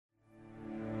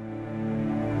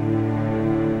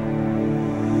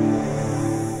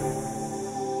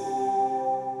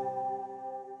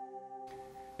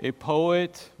A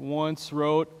poet once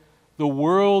wrote, "The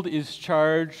world is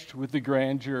charged with the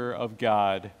grandeur of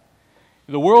God."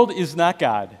 The world is not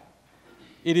God.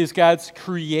 It is God's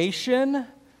creation,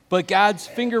 but God's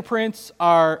fingerprints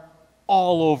are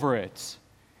all over it.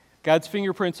 God's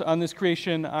fingerprints on this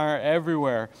creation are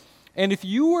everywhere. And if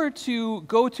you were to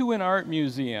go to an art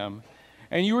museum,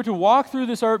 and you were to walk through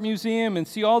this art museum and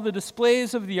see all the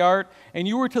displays of the art, and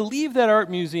you were to leave that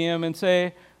art museum and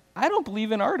say, "I don't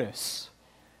believe in artists,"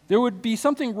 there would be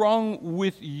something wrong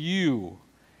with you.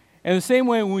 And the same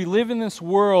way, when we live in this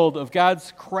world of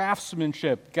God's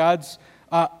craftsmanship, God's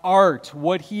art,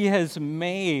 what He has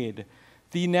made,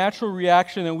 the natural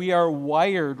reaction that we are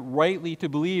wired rightly to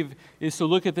believe is to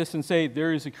look at this and say,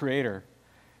 there is a creator.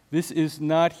 This is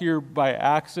not here by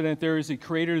accident. There is a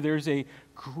creator. There's a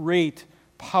great,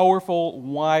 powerful,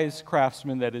 wise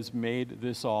craftsman that has made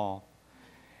this all.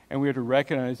 And we are to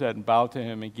recognize that and bow to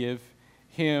Him and give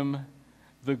Him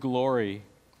the glory.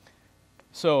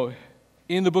 So,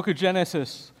 in the book of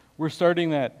Genesis, we're starting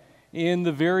that. In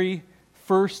the very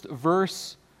first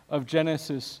verse of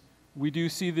Genesis, we do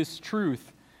see this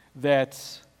truth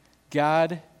that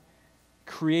God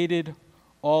created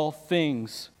all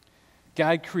things.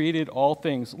 God created all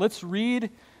things. Let's read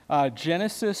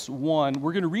Genesis 1.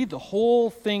 We're going to read the whole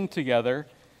thing together.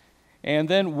 And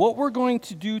then what we're going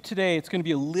to do today, it's going to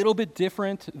be a little bit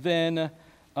different than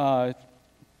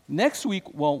next week.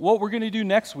 Well, what we're going to do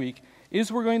next week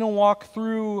is we're going to walk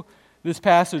through this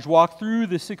passage, walk through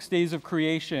the 6 days of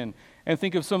creation, and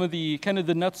think of some of the kind of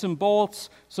the nuts and bolts,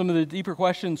 some of the deeper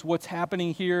questions, what's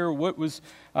happening here, what was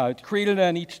created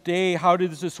on each day, how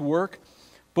does this work?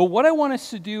 But what I want us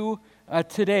to do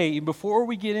today, before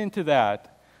we get into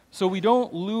that, so we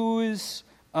don't lose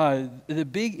the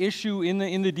big issue in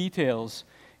the details,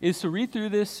 is to read through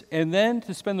this and then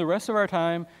to spend the rest of our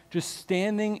time just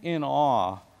standing in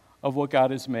awe of what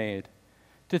God has made.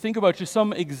 To think about just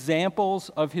some examples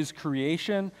of His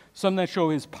creation, some that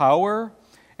show His power,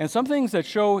 and some things that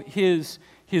show His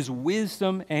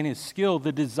wisdom and His skill,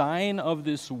 the design of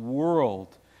this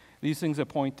world, these things that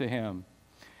point to Him.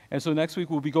 And so next week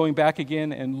we'll be going back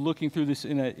again and looking through this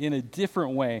in a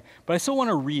different way. But I still want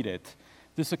to read it.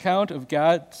 This account of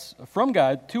from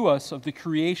God to us of the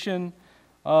creation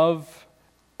of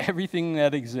everything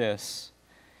that exists.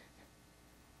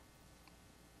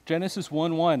 Genesis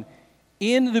 1:1.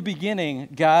 In the beginning,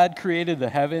 God created the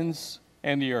heavens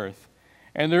and the earth.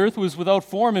 And the earth was without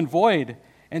form and void,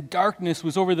 and darkness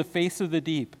was over the face of the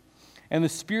deep. And the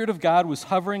Spirit of God was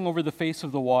hovering over the face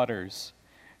of the waters.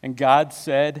 And God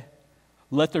said,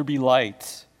 "Let there be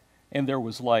light." And there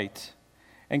was light.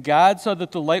 And God saw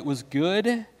that the light was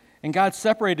good, and God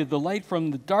separated the light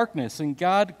from the darkness. And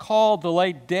God called the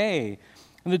light day,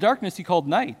 and the darkness He called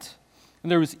night.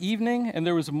 And there was evening, and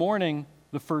there was morning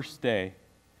the first day.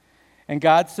 And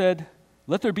God said,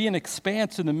 "Let there be an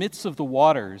expanse in the midst of the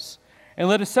waters, and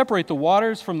let us separate the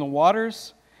waters from the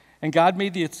waters." And God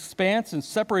made the expanse and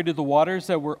separated the waters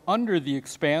that were under the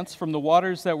expanse from the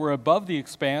waters that were above the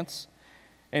expanse.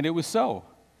 And it was so.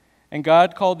 And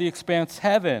God called the expanse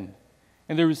heaven.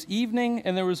 And there was evening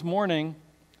and there was morning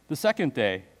the second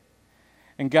day.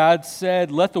 And God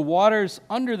said, "Let the waters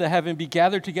under the heaven be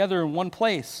gathered together in one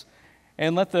place,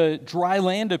 and let the dry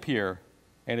land appear."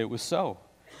 And it was so.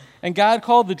 And God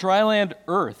called the dry land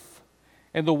earth,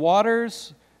 and the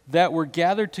waters that were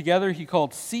gathered together He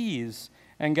called seas.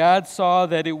 And God saw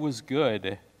that it was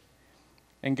good.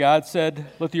 And God said,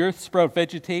 "Let the earth sprout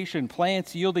vegetation,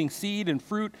 plants yielding seed, and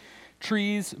fruit,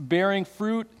 trees bearing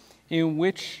fruit, in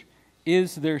which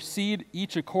is their seed,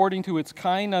 each according to its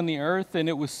kind on the earth." And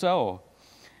it was so.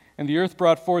 And the earth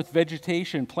brought forth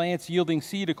vegetation, plants yielding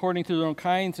seed according to their own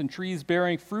kinds, and trees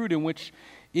bearing fruit, in which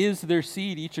is their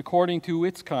seed, each according to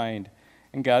its kind.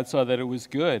 And God saw that it was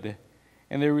good.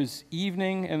 And there was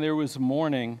evening and there was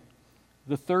morning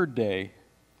the third day.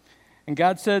 And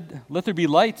God said, "Let there be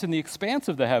lights in the expanse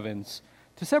of the heavens,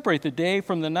 to separate the day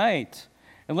from the night.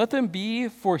 And let them be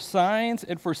for signs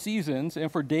and for seasons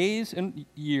and for days and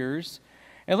years.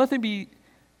 And let there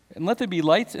be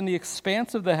lights in the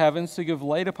expanse of the heavens to give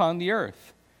light upon the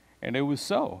earth." And it was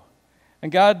so.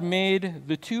 And God made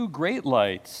the two great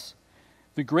lights,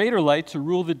 the greater light to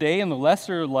rule the day, and the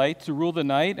lesser light to rule the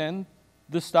night, and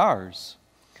the stars.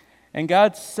 And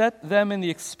God set them in the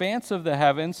expanse of the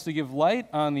heavens to give light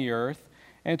on the earth,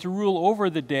 and to rule over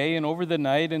the day and over the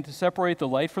night, and to separate the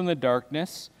light from the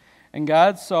darkness. And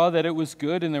God saw that it was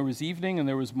good, and there was evening, and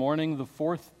there was morning the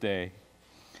fourth day.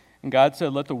 And God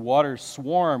said, "Let the waters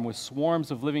swarm with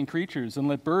swarms of living creatures, and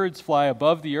let birds fly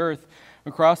above the earth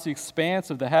across the expanse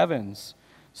of the heavens."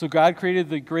 So God created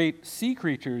the great sea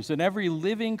creatures and every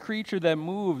living creature that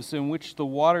moves, in which the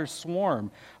waters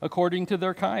swarm, according to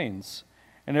their kinds,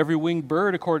 and every winged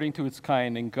bird according to its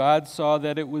kind. And God saw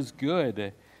that it was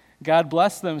good. God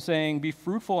blessed them, saying, "Be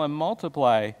fruitful and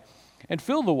multiply, and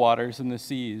fill the waters and the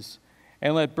seas,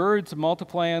 and let birds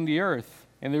multiply on the earth."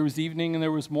 And there was evening and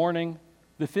there was morning,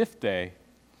 the fifth day.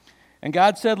 And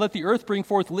God said, "Let the earth bring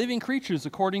forth living creatures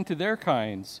according to their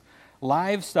kinds,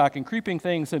 livestock and creeping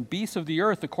things and beasts of the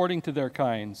earth according to their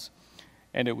kinds."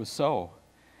 And it was so.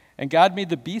 And God made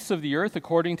the beasts of the earth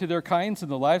according to their kinds,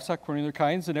 and the livestock according to their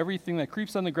kinds, and everything that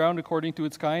creeps on the ground according to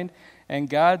its kind.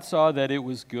 And God saw that it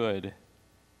was good.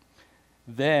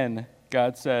 Then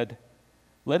God said,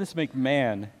 "Let us make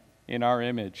man in our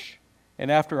image,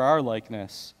 and after our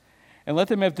likeness, and let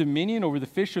them have dominion over the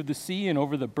fish of the sea, and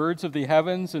over the birds of the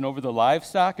heavens, and over the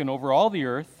livestock, and over all the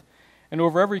earth, and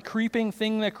over every creeping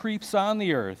thing that creeps on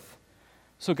the earth."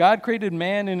 So God created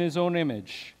man in his own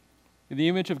image. In the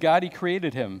image of God he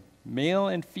created him. Male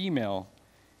and female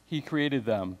he created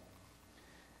them.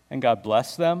 And God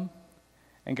blessed them,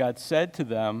 and God said to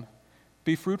them,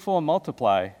 "Be fruitful and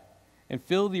multiply, and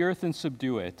fill the earth and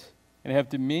subdue it, and have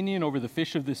dominion over the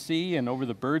fish of the sea, and over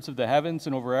the birds of the heavens,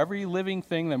 and over every living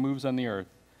thing that moves on the earth."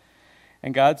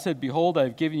 And God said, "Behold, I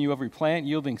have given you every plant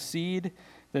yielding seed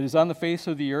that is on the face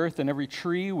of the earth, and every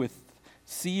tree with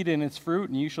seed in its fruit,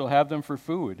 and you shall have them for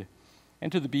food.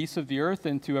 And to the beasts of the earth,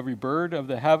 and to every bird of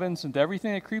the heavens, and to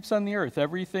everything that creeps on the earth,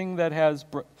 everything that has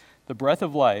the breath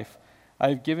of life, I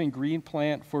have given green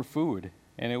plant for food."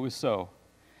 And it was so.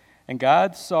 And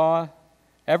God saw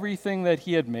everything that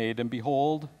he had made, and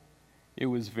behold, it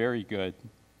was very good.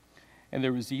 And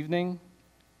there was evening,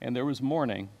 and there was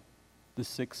morning, the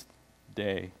sixth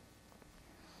day.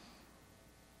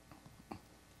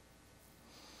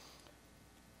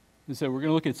 And so we're going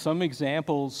to look at some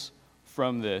examples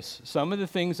from this, some of the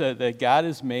things that God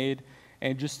has made,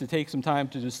 and just to take some time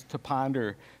to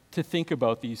ponder, to think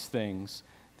about these things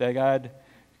that God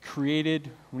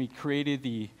created when he created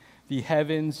the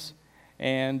heavens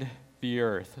and the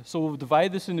earth. So we'll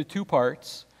divide this into two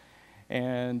parts.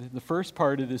 And the first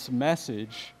part of this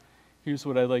message, here's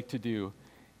what I'd like to do,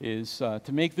 is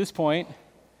to make this point,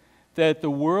 that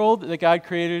the world that God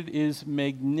created is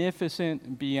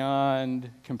magnificent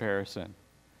beyond comparison.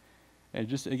 And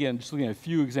just looking at a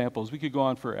few examples, we could go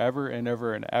on forever and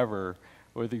ever and ever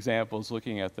with examples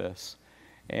looking at this.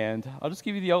 And I'll just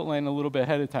give you the outline a little bit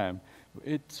ahead of time.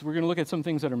 We're going to look at some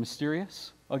things that are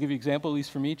mysterious. I'll give you an example, at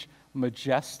least from each.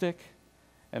 Majestic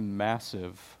and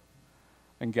massive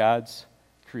in God's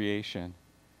creation.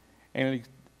 And an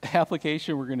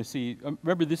application we're going to see,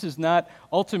 remember, this is not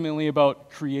ultimately about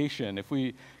creation. If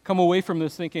we come away from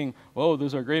this thinking, "Whoa,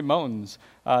 those are great mountains,"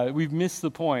 we've missed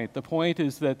the point. The point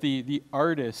is that the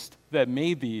artist that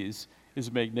made these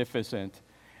is magnificent.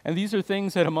 And these are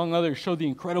things that, among others, show the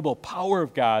incredible power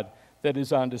of God that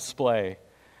is on display.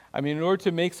 I mean, in order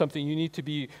to make something, you need to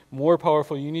be more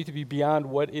powerful. You need to be beyond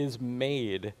what is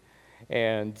made.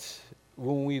 And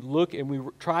when we look and we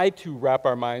try to wrap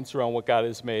our minds around what God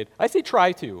has made, I say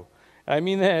try to. And I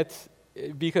mean that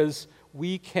because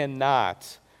we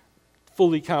cannot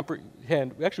fully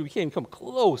comprehend, actually we can't even come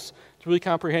close to really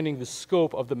comprehending the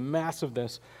scope of the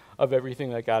massiveness of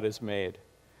everything that God has made.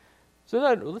 So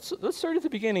let's start at the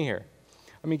beginning here.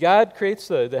 I mean, God creates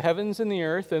the heavens and the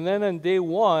earth, and then on day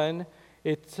one,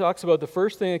 it talks about the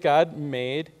first thing that God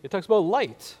made. It talks about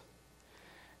light.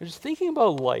 And just thinking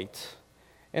about light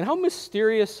and how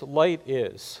mysterious light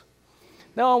is.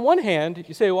 Now, on one hand,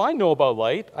 you say, "Well, I know about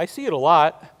light. I see it a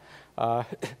lot."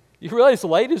 You realize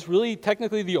light is really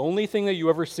technically the only thing that you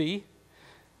ever see?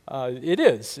 It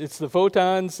is. It's the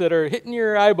photons that are hitting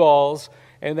your eyeballs,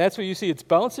 and that's what you see. It's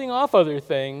bouncing off other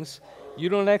things. You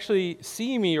don't actually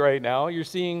see me right now. You're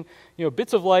seeing,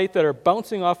 bits of light that are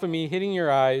bouncing off of me, hitting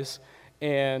your eyes,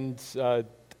 and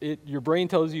your brain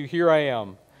tells you, "Here I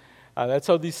am." That's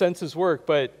how these senses work.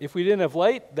 But if we didn't have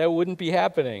light, that wouldn't be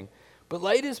happening. But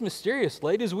light is mysterious.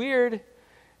 Light is weird.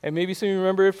 And maybe some of you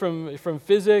remember it from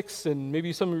physics, and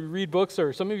maybe some of you read books,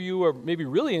 or some of you are maybe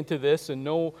really into this and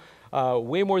know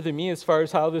way more than me as far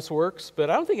as how this works. But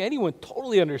I don't think anyone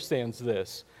totally understands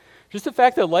this. Just the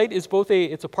fact that light is both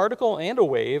it's a particle and a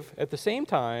wave at the same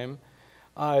time,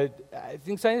 I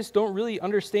think scientists don't really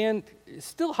understand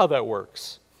still how that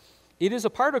works. It is a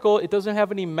particle. It doesn't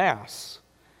have any mass.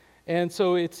 And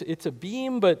so it's a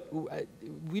beam, but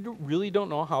we really don't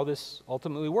know how this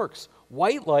ultimately works.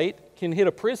 White light can hit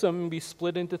a prism and be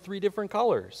split into 3 different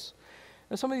colors.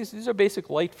 Now, some of these are basic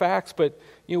light facts, but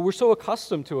we're so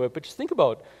accustomed to it. But just think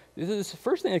about this is the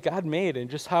first thing that God made, and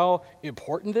just how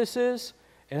important this is.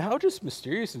 and how just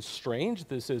mysterious and strange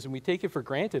this is, and we take it for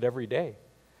granted every day.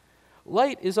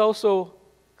 Light is also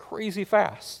crazy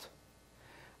fast.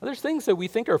 Now, there's things that we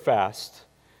think are fast.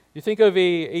 You think of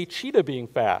a cheetah being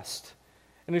fast,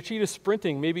 and a cheetah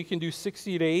sprinting maybe can do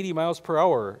 60 to 80 miles per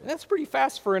hour. And that's pretty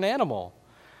fast for an animal.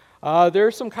 There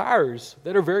are some cars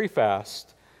that are very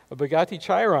fast. A Bugatti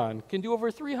Chiron can do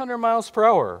over 300 miles per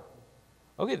hour.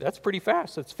 Okay, that's pretty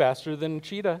fast. That's faster than a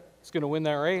cheetah. It's going to win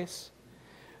that race.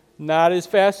 Not as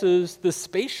fast as the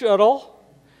space shuttle.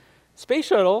 Space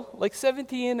shuttle, like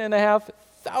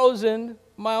 17,500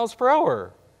 miles per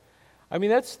hour. I mean,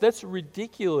 that's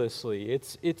ridiculously.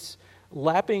 It's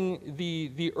lapping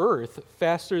the Earth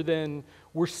faster than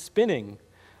we're spinning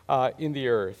in the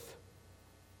Earth.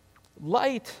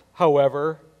 Light,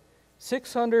 however,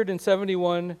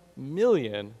 671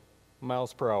 million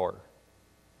miles per hour.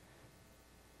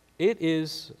 It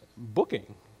is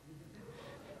booking.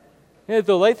 Yeah,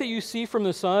 the light that you see from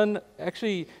the sun,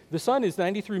 actually, the sun is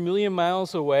 93 million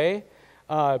miles away,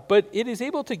 but it is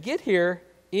able to get here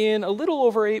in a little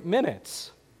over 8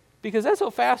 minutes, because that's how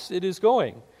fast it is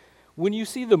going. When you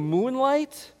see the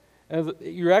moonlight,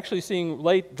 you're actually seeing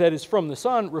light that is from the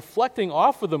sun reflecting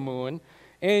off of the moon,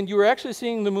 and you are actually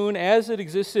seeing the moon as it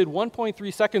existed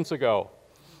 1.3 seconds ago.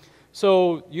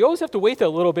 So you always have to wait that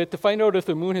little bit to find out if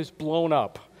the moon has blown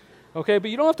up. Okay, but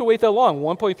you don't have to wait that long.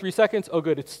 1.3 seconds, oh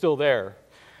good, it's still there.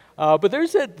 But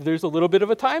there's a little bit of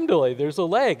a time delay. There's a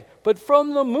lag. But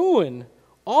from the moon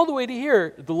all the way to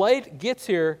here, the light gets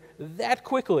here that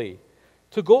quickly.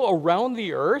 To go around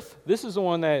the Earth, this is the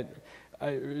one that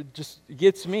just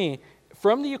gets me.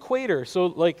 From the equator, so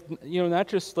like, not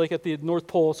just like at the North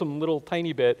Pole, some little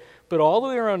tiny bit, but all the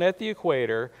way around at the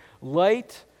equator,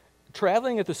 light,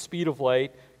 traveling at the speed of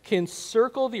light, can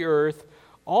circle the Earth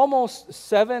almost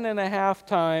 7.5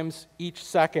 times each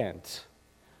second.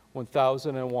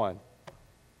 1001.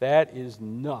 That is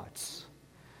nuts.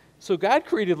 So God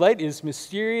created light. It is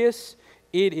mysterious,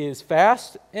 it is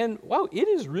fast, and wow, it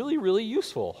is really, really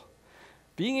useful.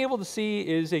 Being able to see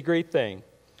is a great thing.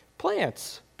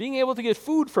 Plants, being able to get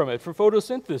food from it, from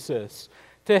photosynthesis,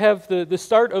 to have the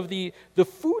start of the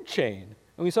food chain.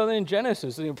 And we saw that in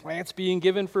Genesis, plants being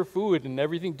given for food and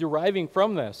everything deriving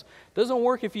from this. Doesn't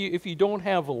work if you don't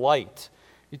have light.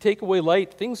 You take away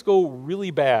light, things go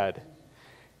really bad.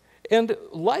 And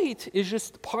light is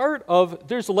just part of,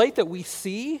 there's light that we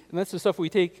see, and that's the stuff we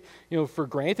take for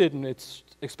granted, and it's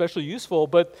especially useful,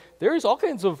 but there's all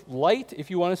kinds of light, if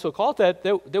you want to so call it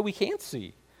that we can't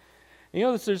see.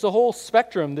 There's a whole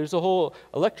spectrum. There's a whole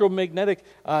electromagnetic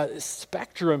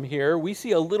spectrum here. We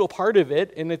see a little part of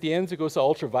it, and at the ends it goes to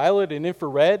ultraviolet and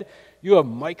infrared. You have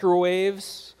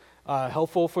microwaves,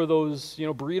 helpful for those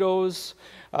burritos.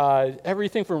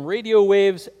 Everything from radio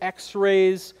waves,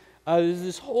 X-rays. There's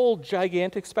this whole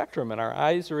gigantic spectrum, and our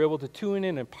eyes are able to tune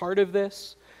in and part of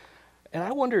this. And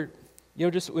I wonder,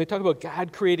 just when we talk about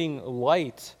God creating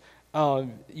light,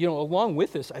 along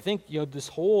with this, I think this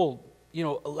whole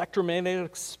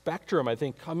electromagnetic spectrum, I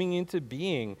think, coming into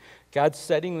being, God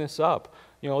setting this up,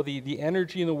 the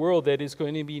energy in the world that is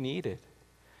going to be needed.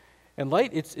 And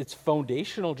light, it's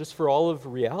foundational just for all of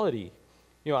reality.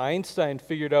 Einstein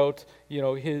figured out,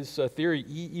 his theory,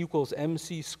 E equals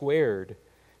mc squared.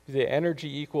 The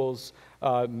energy equals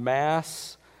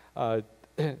mass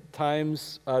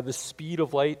times the speed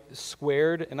of light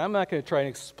squared. And I'm not going to try and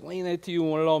explain that to you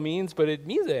and what it all means, but it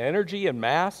means that energy and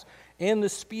mass and the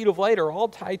speed of light are all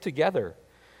tied together.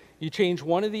 You change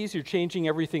one of these, you're changing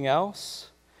everything else,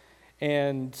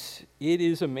 and it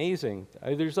is amazing.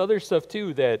 There's other stuff,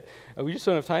 too, that we just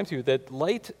don't have time to, that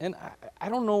light, and I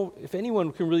don't know if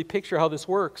anyone can really picture how this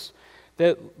works,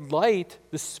 that light,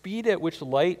 the speed at which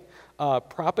light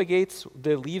propagates,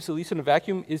 that leaves, at least in a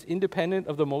vacuum, is independent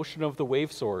of the motion of the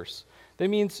wave source. That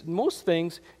means most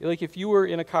things, like if you were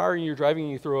in a car and you're driving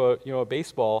and you throw a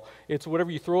baseball, it's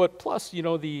whatever you throw it plus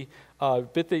the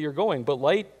bit that you're going. But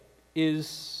light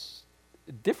is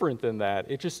different than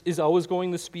that. It just is always going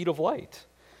the speed of light.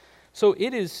 So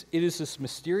it is this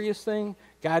mysterious thing.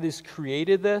 God has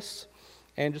created this,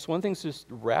 and just one thing to just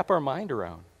wrap our mind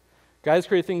around. God has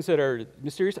created things that are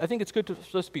mysterious. I think it's good to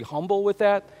just be humble with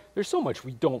that. There's so much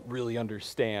we don't really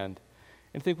understand.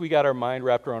 And I think we got our mind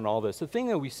wrapped around all this. The thing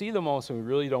that we see the most and we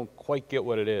really don't quite get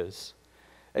what it is.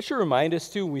 That should remind us,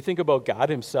 too, when we think about God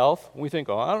himself, when we think,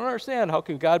 I don't understand, how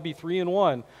can God be 3 in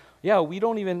 1? Yeah, we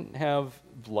don't even have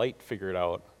light figured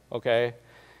out, okay?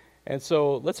 And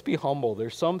so let's be humble.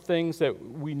 There's some things that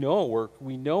we know work,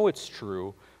 we know it's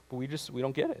true, but we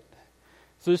don't get it.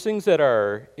 So there's things that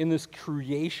are in this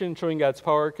creation showing God's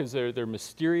power because they're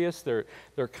mysterious, they're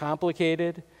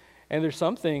complicated, and there's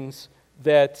some things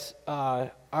that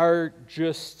are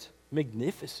just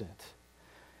magnificent.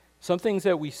 Some things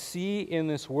that we see in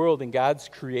this world, in God's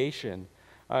creation,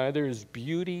 there's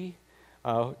beauty.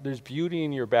 There's beauty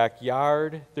in your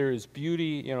backyard. There is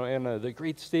beauty, in the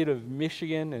great state of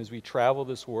Michigan as we travel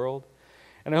this world.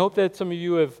 And I hope that some of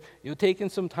you have taken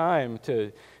some time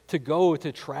to go,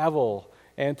 to travel,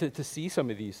 and to see some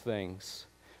of these things.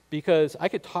 Because I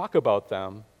could talk about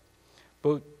them,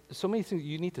 but so many things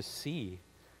you need to see,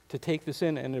 to take this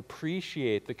in and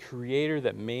appreciate the Creator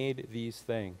that made these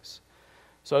things.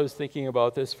 So I was thinking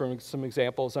about this from some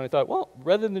examples, and I thought, well,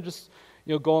 rather than just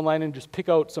go online and just pick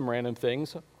out some random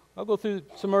things, I'll go through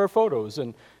some of our photos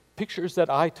and pictures that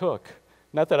I took.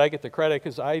 Not that I get the credit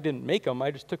because I didn't make them,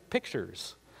 I just took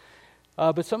pictures.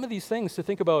 But some of these things to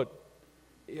think about,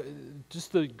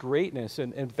 just the greatness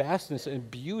and vastness and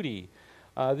beauty.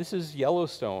 This is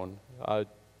Yellowstone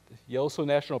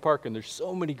National Park, and there's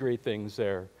so many great things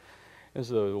there. There's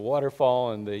the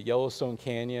waterfall and the Yellowstone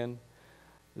Canyon.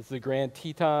 There's the Grand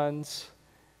Tetons,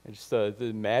 and just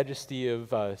the majesty of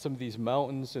some of these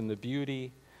mountains and the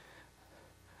beauty.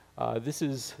 This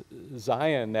is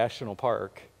Zion National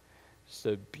Park. Just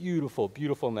a beautiful,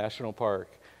 beautiful national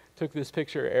park. Took this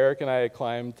picture. Eric and I had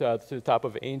climbed to the top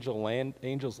of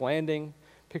Angel's Landing.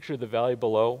 Picture the valley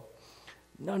below.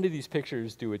 None of these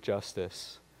pictures do it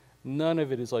justice. None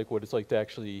of it is like what it's like to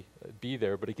actually be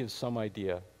there, but it gives some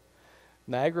idea.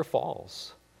 Niagara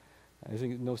Falls. I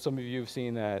think some of you have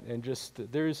seen that, and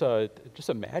there's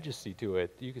a majesty to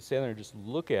it. You can stand there and just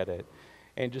look at it,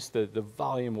 and just the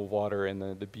volume of water and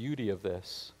the beauty of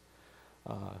this.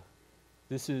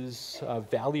 This is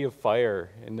Valley of Fire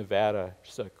in Nevada,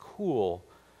 just a cool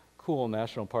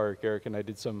national park. Eric and I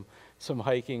did some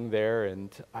hiking there,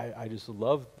 and I just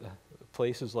love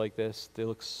places like this. They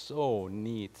look so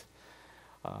neat.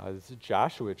 It's a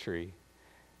Joshua Tree,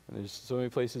 and there's so many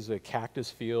places, a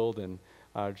cactus field, and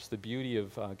just the beauty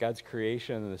of God's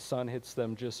creation, and the sun hits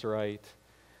them just right.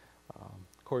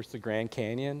 Of course, the Grand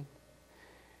Canyon.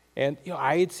 And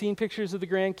I had seen pictures of the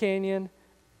Grand Canyon.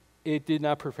 It did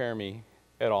not prepare me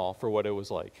at all for what it was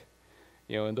like.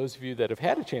 And those of you that have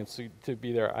had a chance to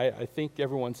be there, I think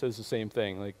everyone says the same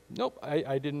thing. Like, nope,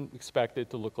 I didn't expect it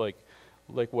to look like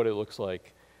what it looks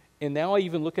like. And now I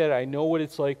even look at it, I know what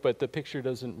it's like, but the picture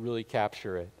doesn't really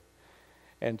capture it.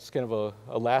 And it's kind of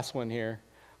a last one here.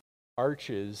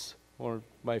 Arches, one of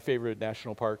my favorite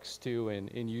national parks too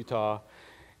in Utah.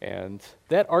 And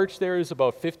that arch there is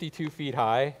about 52 feet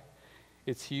high.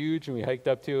 It's huge, and we hiked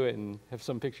up to it and have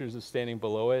some pictures of standing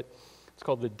below it. It's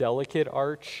called the Delicate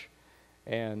Arch.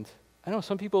 And I know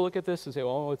some people look at this and say,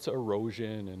 well, it's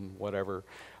erosion and whatever.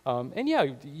 And yeah,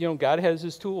 God has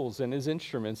his tools and his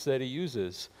instruments that he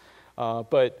uses.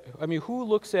 But, who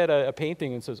looks at a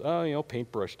painting and says, oh,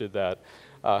 paintbrush did that?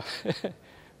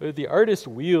 The artist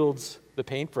wields the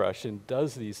paintbrush and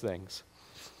does these things.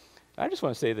 I just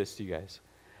want to say this to you guys.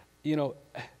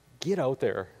 Get out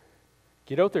there.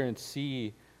 Get out there and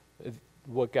see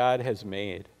what God has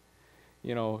made.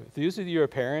 Those of you are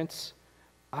parents,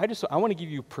 I want to give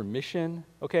you permission,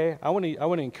 okay? I want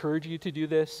to encourage you to do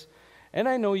this. And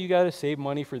I know you got to save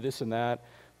money for this and that,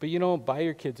 but buy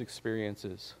your kids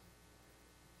experiences.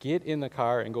 Get in the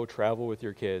car and go travel with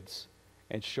your kids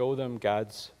and show them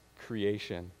God's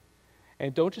creation.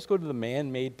 And don't just go to the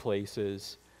man-made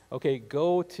places. Okay,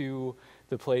 go to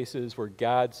the places where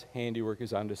God's handiwork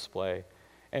is on display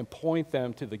and point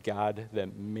them to the God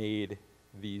that made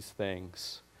these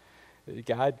things.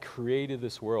 God created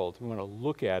this world. We want to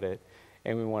look at it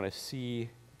and we want to see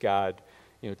God,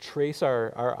 trace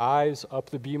our eyes up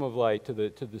the beam of light to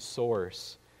the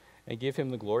source and give him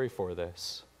the glory for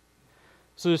this.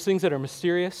 So there's things that are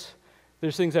mysterious.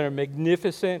 There's things that are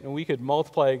magnificent, and we could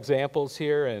multiply examples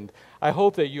here, and I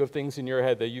hope that you have things in your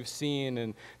head that you've seen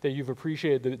and that you've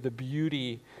appreciated the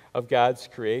beauty of God's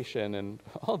creation, and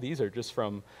all these are just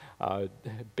from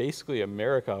basically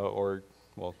America, or,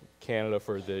 well, Canada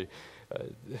for the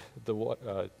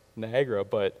Niagara,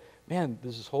 but man,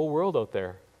 there's this whole world out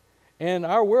there. And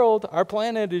our world, our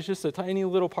planet, is just a tiny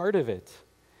little part of it.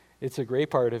 It's a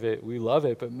great part of it. We love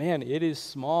it, but man, it is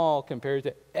small compared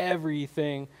to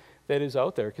everything that is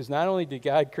out there. Because not only did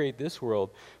God create this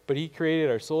world, but he created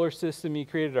our solar system, he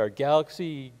created our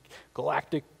galaxy,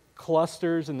 galactic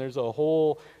clusters, and there's a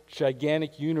whole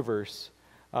gigantic universe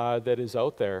that is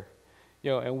out there.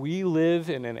 And we live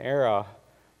in an era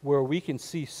where we can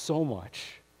see so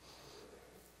much.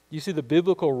 You see the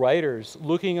biblical writers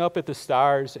looking up at the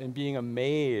stars and being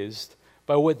amazed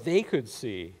by what they could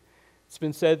see. It's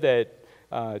been said that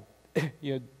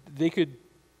they could,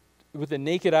 with the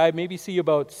naked eye, maybe see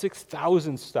about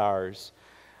 6,000 stars.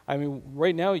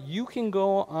 Right now you can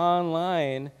go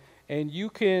online and you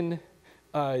can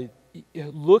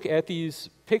look at these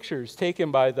pictures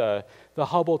taken by the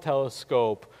Hubble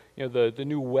telescope, the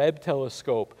new Webb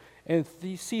telescope, and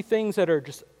see things that are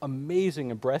just amazing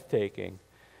and breathtaking.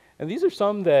 And these are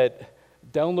some that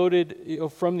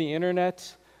downloaded from the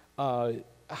internet,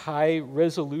 high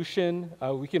resolution.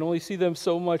 We can only see them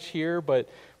so much here, but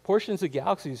portions of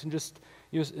galaxies and just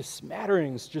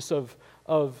smatterings just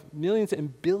of millions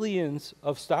and billions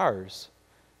of stars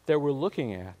that we're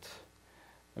looking at.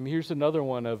 I mean, here's another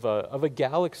one of a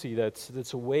galaxy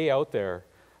that's way out there.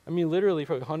 I mean, literally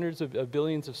for hundreds of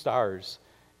billions of stars,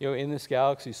 in this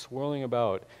galaxy swirling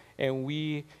about. And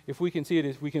if we can see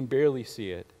it, we can barely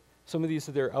see it. Some of these,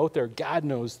 they're out there. God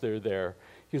knows they're there.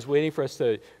 He's waiting for us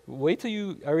to wait till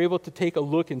you are able to take a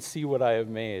look and see what I have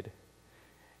made.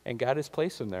 And God has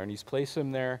placed them there, and He's placed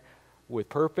them there with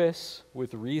purpose,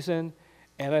 with reason.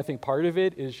 And I think part of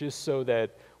it is just so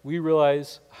that we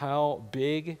realize how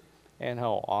big and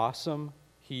how awesome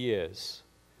He is.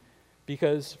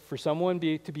 Because for someone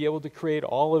to be able to create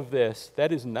all of this,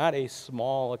 that is not a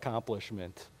small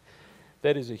accomplishment.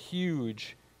 That is a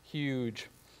huge, huge,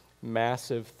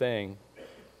 massive thing.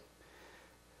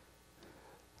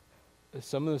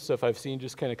 Some of the stuff I've seen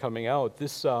just kind of coming out.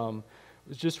 This was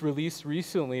just released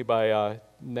recently by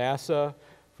NASA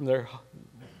from their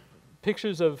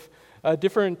pictures of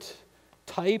different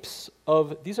types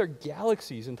of, these are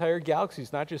galaxies, entire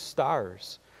galaxies, not just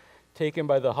stars, taken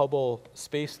by the Hubble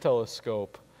Space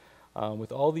Telescope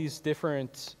with all these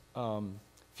different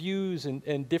views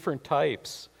and different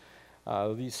types.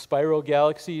 These spiral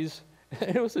galaxies,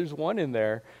 there's one in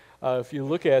there. If you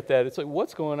look at that, it's like,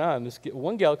 what's going on? This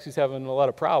one galaxy's having a lot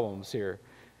of problems here.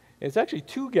 It's actually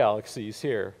two galaxies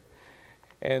here.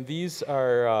 And these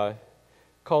are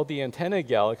called the antenna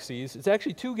galaxies. It's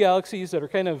actually two galaxies that are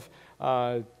kind of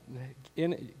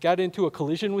got into a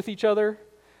collision with each other.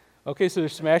 Okay, so they're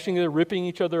smashing, they're ripping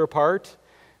each other apart.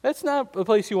 That's not a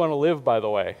place you want to live, by the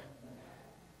way.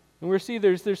 And we're see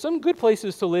there's some good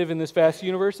places to live in this vast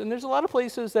universe, and there's a lot of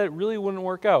places that really wouldn't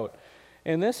work out.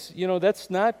 And this, that's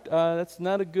not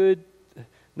good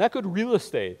real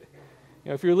estate.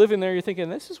 If you're living there, you're thinking,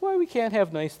 this is why we can't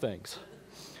have nice things.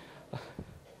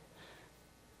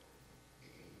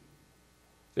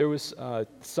 There was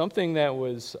something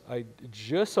that I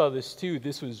just saw this too.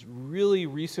 This was really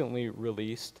recently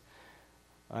released.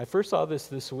 I first saw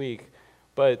this week,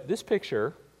 but this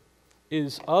picture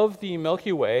is of the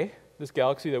Milky Way, this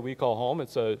galaxy that we call home.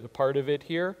 It's a part of it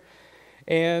here.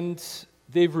 And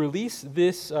they've released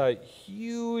this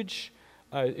huge,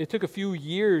 it took a few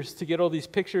years to get all these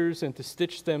pictures and to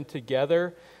stitch them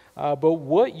together. But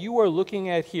what you are looking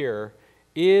at here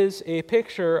is a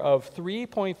picture of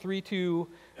 3.32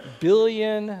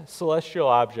 billion celestial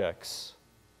objects.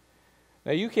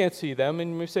 Now, you can't see them,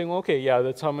 and you're saying, well, okay, yeah,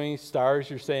 that's how many stars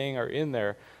you're saying are in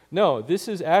there. No, this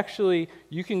is actually,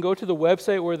 you can go to the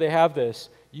website where they have this.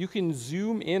 You can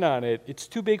zoom in on it. It's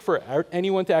too big for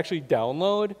anyone to actually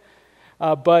download,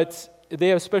 but they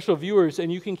have special viewers,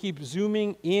 and you can keep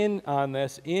zooming in on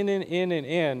this, in and in and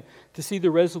in, to see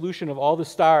the resolution of all the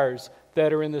stars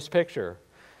that are in this picture.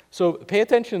 So pay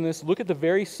attention to this. Look at the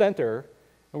very center,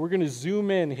 and we're going to zoom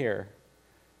in here.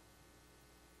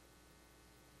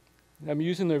 I'm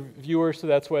using the viewer, so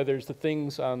that's why there's the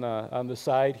things on the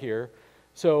side here.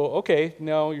 So, okay,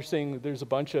 now you're saying there's a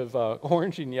bunch of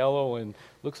orange and yellow and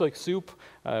looks like soup.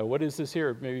 What is this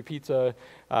here? Maybe pizza.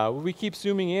 We keep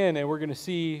zooming in, and we're going to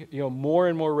see more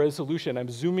and more resolution. I'm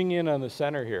zooming in on the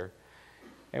center here.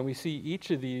 And we see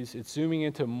each of these, it's zooming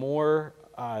into more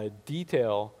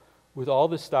detail with all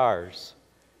the stars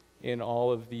in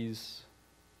all of these,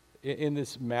 in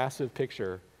this massive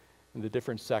picture in the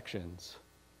different sections.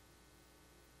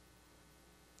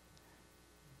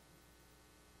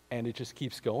 And it just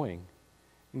keeps going.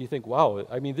 And you think, wow,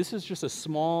 I mean, this is just a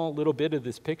small little bit of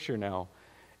this picture now.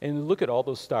 And look at all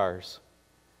those stars.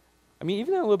 I mean,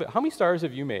 even that little bit, how many stars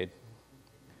have you made?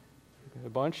 A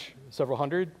bunch? Several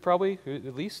hundred, probably,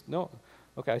 at least? No?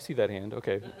 Okay, I see that hand.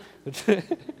 Okay.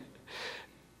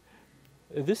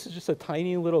 This is just a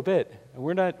tiny little bit. And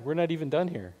we're not even done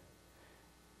here.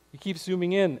 You keep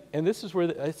zooming in. And this is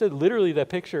where, I said literally that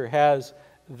picture has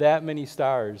that many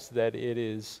stars that it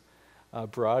is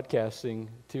broadcasting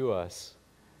to us.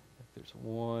 There's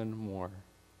one more.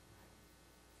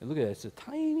 And look at that. It's a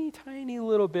tiny, tiny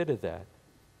little bit of that.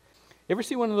 Ever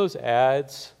see one of those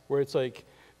ads where it's like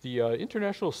the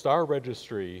International Star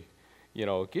Registry,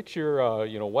 get your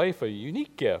wife a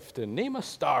unique gift and name a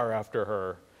star after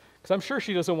her. Because I'm sure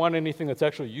she doesn't want anything that's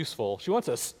actually useful. She wants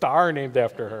a star named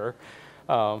after her.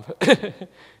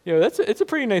 It's a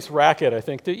pretty nice racket, I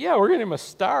think. We're going to name a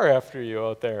star after you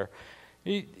out there.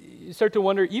 You start to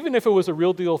wonder, even if it was a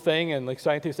real deal thing and like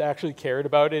scientists actually cared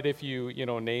about it, if you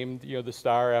named the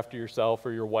star after yourself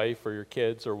or your wife or your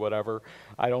kids or whatever,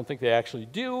 I don't think they actually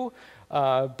do.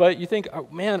 But you think, oh,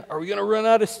 man, are we going to run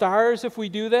out of stars if we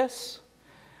do this?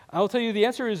 I'll tell you the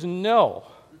answer is no.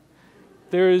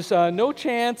 There is no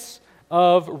chance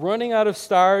of running out of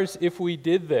stars if we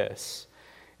did this.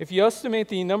 If you estimate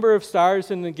the number of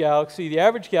stars in the galaxy, the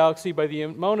average galaxy, by the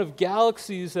amount of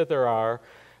galaxies that there are,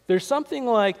 there's something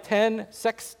like 10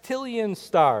 sextillion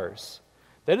stars.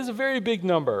 That is a very big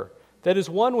number. That is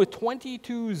one with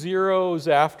 22 zeros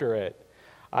after it.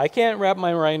 I can't wrap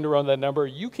my mind around that number.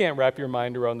 You can't wrap your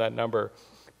mind around that number.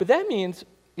 But that means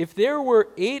if there were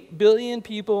 8 billion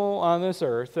people on this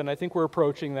earth, and I think we're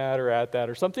approaching that or at that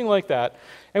or something like that,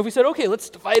 and if we said, okay, let's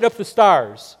divide up the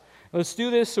stars. Let's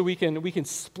do this so we can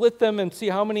split them and see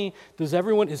how many is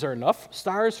there enough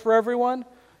stars for everyone?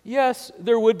 Yes,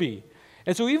 there would be.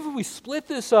 And so even if we split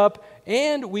this up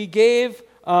and we gave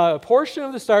a portion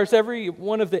of the stars to every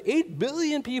one of the 8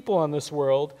 billion people on this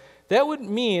world, that would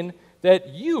mean that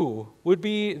you would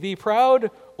be the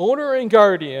proud owner and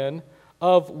guardian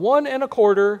of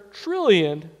 1.25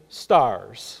 trillion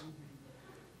stars.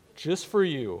 Just for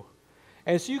you.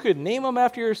 And so you could name them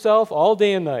after yourself all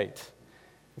day and night.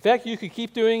 In fact, you could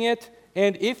keep doing it,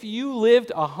 and if you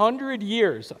lived 100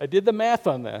 years, I did the math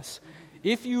on this,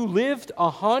 if you lived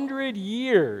 100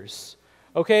 years,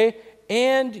 okay,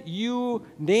 and you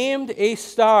named a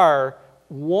star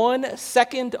 1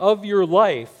 second of your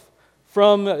life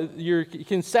from your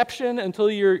conception until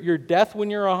your death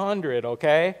when you're 100,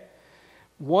 okay?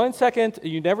 1 second,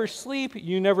 you never sleep,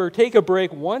 you never take a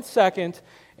break, 1 second,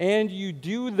 and you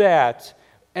do that.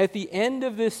 At the end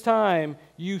of this time,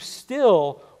 you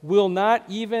still will not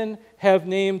even have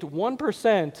named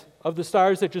 1% of the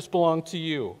stars that just belong to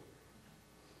you.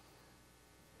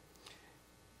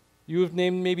 You have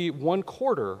named maybe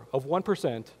 1/4 of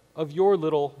 1% of your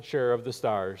little share of the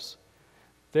stars.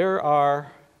 There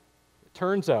are,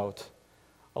 turns out,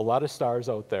 a lot of stars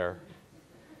out there.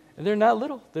 And they're not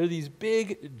little. They're these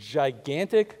big,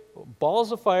 gigantic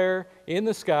balls of fire in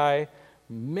the sky,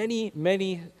 many,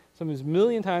 sometimes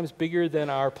 1,000,000 times bigger than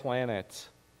our planet.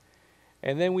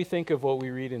 And then we think of what we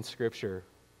read in Scripture.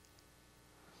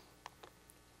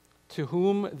 To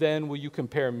whom then will you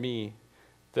compare me,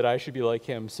 that I should be like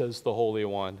him, says the Holy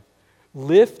One.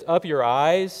 Lift up your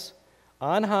eyes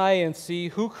on high and see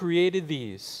who created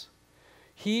these.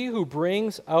 He who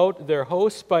brings out their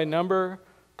hosts by number,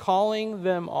 calling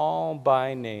them all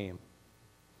by name.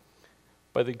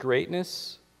 By the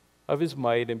greatness of his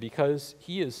might, and because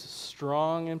he is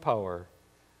strong in power,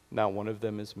 not one of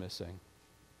them is missing.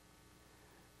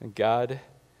 And God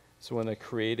is the one that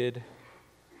created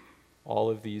all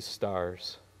of these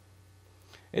stars.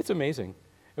 It's amazing.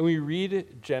 And we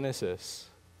read Genesis,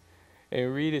 and we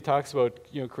read it talks about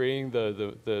creating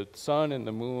the sun and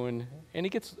the moon, and it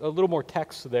gets a little more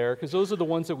text there because those are the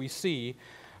ones that we see.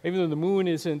 Even though the moon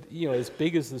isn't as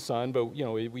big as the sun, but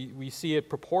we see it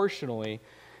proportionally.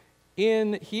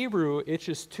 In Hebrew, it's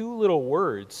just 2 little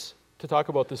words to talk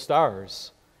about the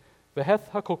stars. Veheth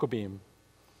HaKokabim.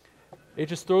 It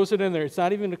just throws it in there. It's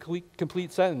not even a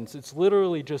complete sentence. It's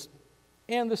literally just,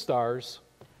 and the stars,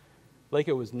 like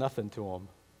it was nothing to him.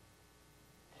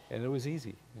 And it was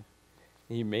easy.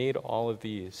 He made all of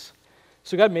these.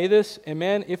 So God made this, and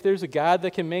man, if there's a God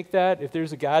that can make that, if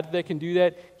there's a God that can do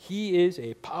that, he is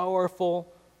a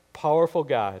powerful, powerful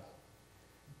God.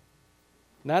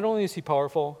 Not only is he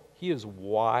powerful, he is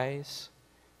wise,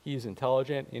 he is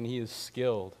intelligent, and he is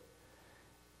skilled.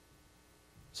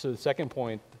 So the second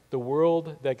point, the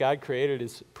world that God created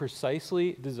is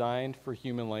precisely designed for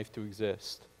human life to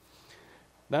exist.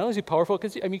 Not only is he powerful,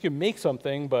 because you can make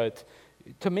something, but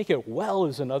to make it well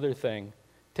is another thing.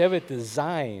 To have it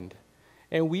designed.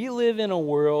 And we live in a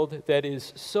world that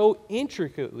is so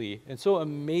intricately and so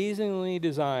amazingly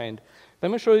designed. I'm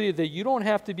going to show you that you don't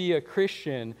have to be a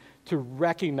Christian to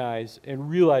recognize and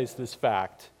realize this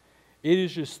fact. It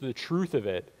is just the truth of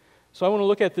it. So I want to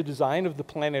look at the design of the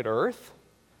planet Earth,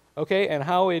 okay, and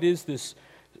how it is this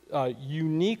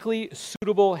uniquely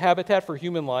suitable habitat for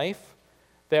human life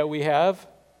that we have.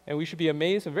 And we should be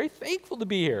amazed and very thankful to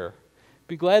be here.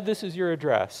 Be glad this is your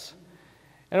address.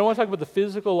 And I want to talk about the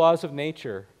physical laws of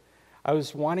nature. I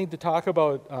was wanting to talk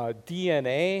about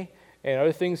DNA and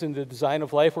other things in the design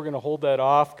of life. We're going to hold that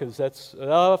off because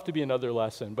that'll have to be another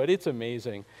lesson. But it's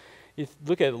amazing. You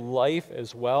look at life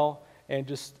as well, and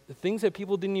just things that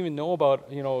people didn't even know about,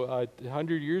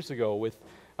 100 years ago, with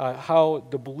how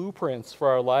the blueprints for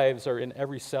our lives are in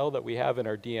every cell that we have in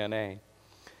our DNA.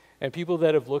 And people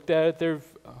that have looked at it,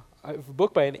 a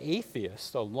book by an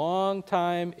atheist, a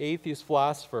long-time atheist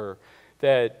philosopher,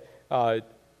 that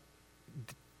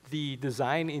the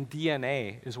design in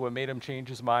DNA is what made him change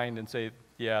his mind and say,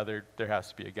 yeah, there has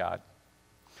to be a God.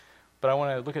 But I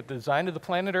want to look at the design of the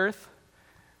planet Earth,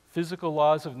 physical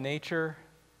laws of nature,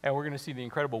 and we're going to see the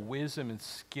incredible wisdom and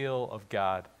skill of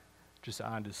God just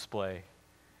on display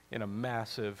in a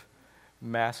massive,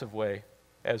 massive way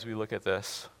as we look at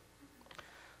this.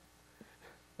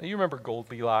 Now, you remember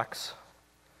Goldilocks?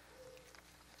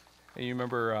 And you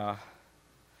remember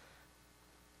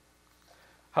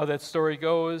how that story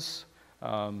goes?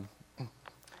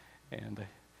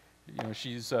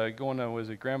 She's going to, was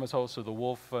it Grandma's house or the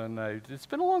wolf? And it's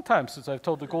been a long time since I've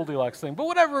told the Goldilocks thing. But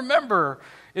what I remember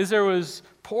is there was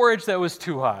porridge that was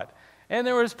too hot. And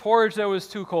there was porridge that was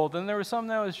too cold. And there was something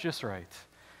that was just right.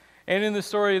 And in the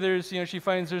story, she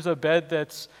finds there's a bed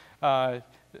that's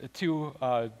too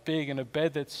big and a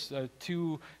bed that's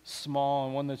too small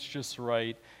and one that's just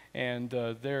right. And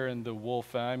there in the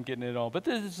wolf, I'm getting it all. But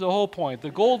this is the whole point.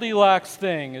 The Goldilocks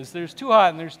thing is there's too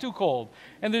hot and there's too cold.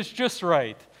 And there's just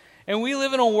right. And we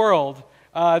live in a world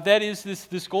that is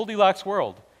this Goldilocks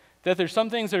world. That there's some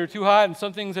things that are too hot and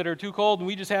some things that are too cold, and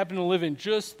we just happen to live in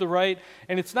just the right.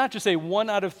 And it's not just a 1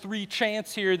 out of 3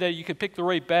 chance here that you could pick the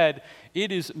right bed.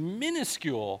 It is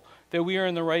minuscule that we are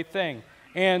in the right thing.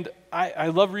 And I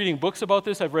love reading books about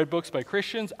this. I've read books by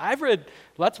Christians. I've read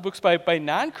lots of books by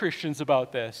non-Christians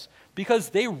about this because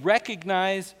they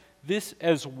recognize this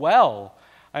as well.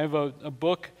 I have a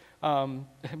book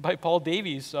by Paul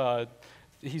Davies.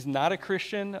 He's not a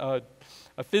Christian, a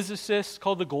physicist,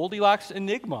 called The Goldilocks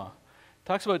Enigma.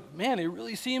 Talks about, man, it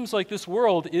really seems like this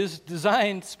world is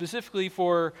designed specifically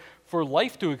for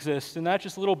life to exist and not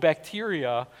just little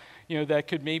bacteria, that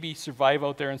could maybe survive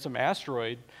out there in some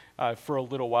asteroid for a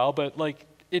little while, but like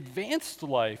advanced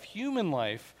life, human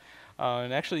life,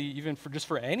 and actually even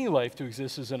for any life to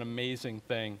exist is an amazing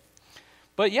thing.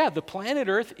 But yeah, the planet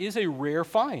Earth is a rare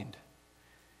find.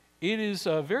 It is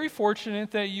very fortunate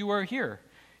that you are here.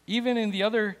 Even in the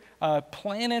other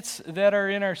planets that are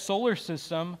in our solar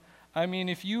system, I mean,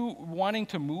 if you wanting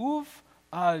to move,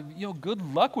 good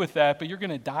luck with that, but you're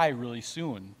going to die really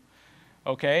soon,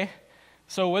 okay?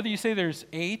 So whether you say there's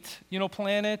 8,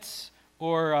 planets,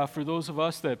 or for those of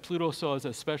us that Pluto still has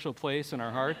a special place in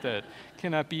our heart that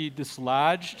cannot be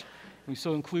dislodged, we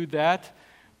still include that.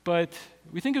 But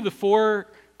we think of the 4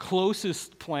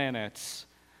 closest planets,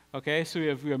 okay? So we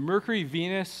have Mercury,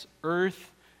 Venus,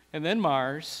 Earth, and then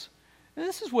Mars. And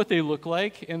this is what they look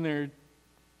like in their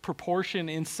proportion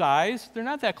in size. They're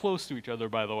not that close to each other,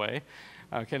 by the way.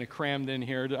 Kind of crammed in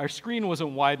here. Our screen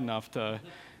wasn't wide enough to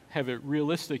have it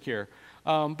realistic here.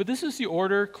 But this is the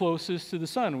order closest to the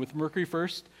sun, with Mercury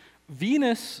first.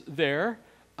 Venus there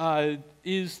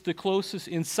is the closest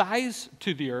in size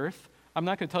to the Earth. I'm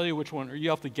not going to tell you which one, or you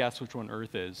have to guess which one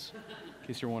Earth is, in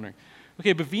case you're wondering.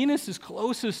 Okay, but Venus is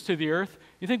closest to the Earth.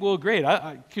 You think, well, great,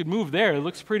 I could move there. It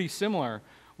looks pretty similar.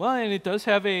 Well, and it does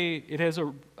have a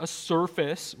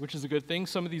surface, which is a good thing.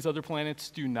 Some of these other planets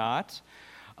do not.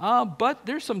 But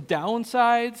there's some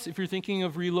downsides if you're thinking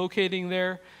of relocating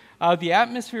there. The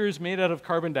atmosphere is made out of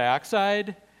carbon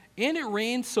dioxide, and it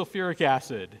rains sulfuric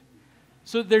acid.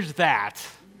 So there's that.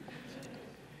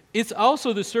 It's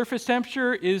also, the surface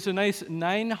temperature is a nice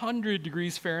 900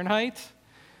 degrees Fahrenheit.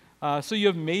 So you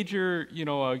have major,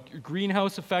 a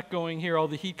greenhouse effect going here. All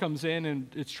the heat comes in, and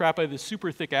it's trapped by this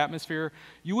super thick atmosphere.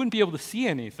 You wouldn't be able to see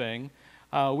anything,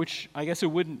 which I guess you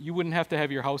wouldn't have to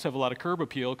have your house have a lot of curb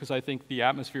appeal, because I think the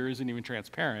atmosphere isn't even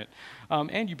transparent,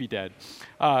 and you'd be dead.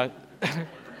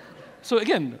 So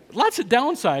again, lots of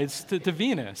downsides to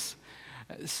Venus.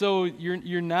 So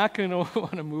you're not going to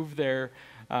want to move there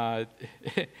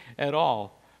at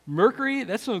all. Mercury,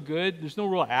 that's no good. There's no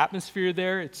real atmosphere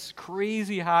there. It's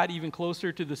crazy hot, even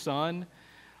closer to the sun.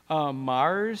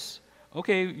 Mars,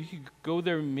 okay, you could go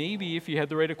there maybe if you had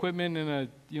the right equipment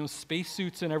and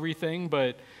spacesuits and everything,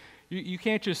 but you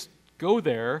can't just go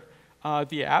there.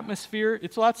 The atmosphere,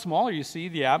 it's a lot smaller, you see.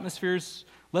 The atmosphere's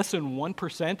less than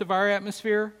 1% of our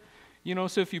atmosphere.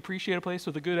 So if you appreciate a place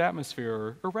with a good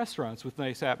atmosphere, or restaurants with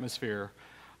nice atmosphere,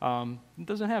 it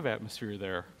doesn't have atmosphere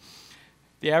there.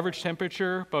 The average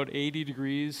temperature, about 80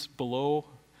 degrees below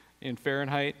in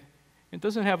Fahrenheit. It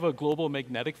doesn't have a global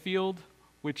magnetic field,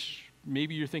 which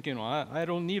maybe you're thinking, well, I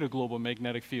don't need a global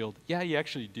magnetic field. Yeah, you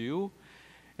actually do.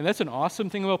 And that's an awesome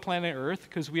thing about planet Earth,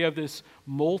 because we have this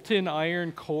molten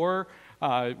iron core,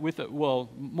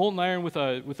 molten iron with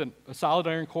a solid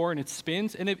iron core, and it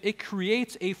spins, and it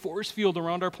creates a force field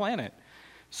around our planet,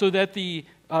 so that the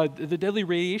deadly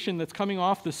radiation that's coming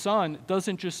off the sun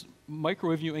doesn't just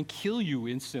microwave you and kill you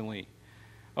instantly.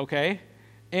 Okay,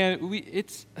 And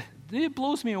it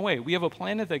blows me away. We have a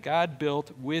planet that God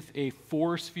built with a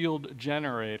force field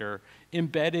generator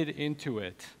embedded into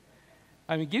it.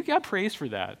 I mean, give God praise for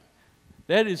that.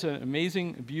 That is an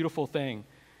amazing, beautiful thing.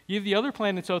 You have the other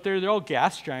planets out there, they're all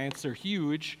gas giants, they're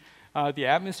huge. The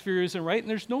atmosphere isn't right, and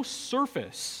there's no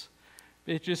surface.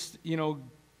 It just, you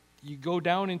go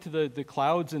down into the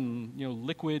clouds and,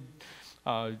 liquid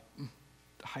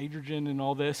hydrogen and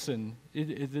all this, and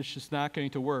it's just not going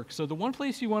to work. So the one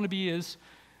place you want to be is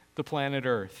the planet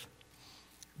Earth.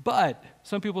 But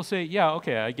some people say, yeah,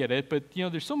 okay, I get it, but,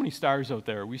 there's so many stars out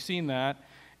there. We've seen that,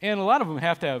 and a lot of them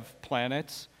have to have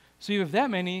planets. So you have that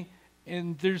many,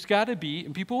 and there's got to be,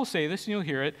 and people will say this, and you'll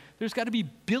hear it, there's got to be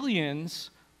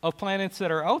billions of planets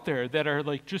that are out there that are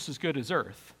like just as good as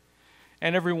Earth.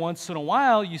 And every once in a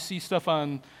while, you see stuff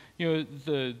on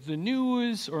the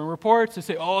news or in reports that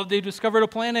say, oh, they discovered a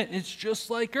planet, it's just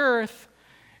like Earth.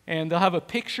 And they'll have a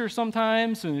picture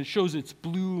sometimes, and it shows it's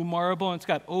blue marble, and it's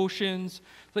got oceans.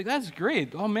 It's like, that's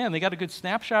great. Oh, man, they got a good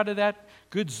snapshot of that,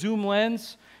 good zoom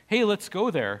lens. Hey, let's go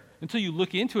there. Until you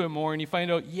look into it more, and you find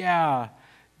out, yeah,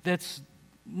 that's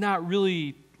not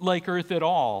really like Earth at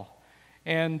all.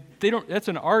 And that's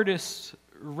an artist's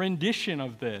rendition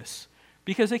of this,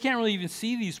 because they can't really even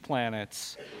see these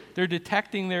planets. They're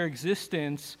detecting their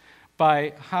existence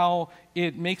by how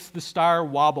it makes the star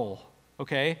wobble,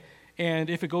 okay?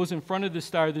 And if it goes in front of the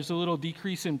star, there's a little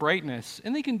decrease in brightness.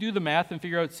 And they can do the math and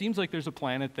figure out, it seems like there's a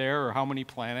planet there, or how many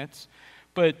planets.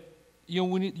 But,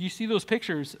 when you see those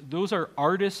pictures, those are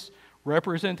artists'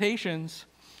 representations.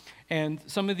 And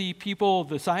some of the people,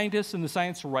 the scientists and the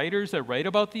science writers that write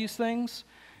about these things,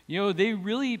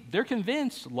 they're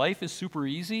convinced life is super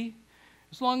easy.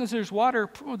 As long as there's water,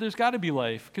 there's got to be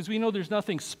life, because we know there's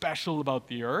nothing special about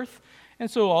the Earth. And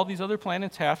so all these other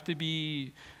planets have to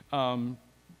be, and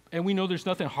we know there's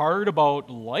nothing hard about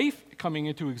life coming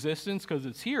into existence because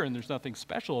it's here and there's nothing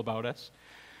special about us.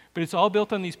 But it's all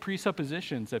built on these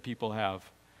presuppositions that people have,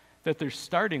 that they're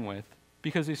starting with.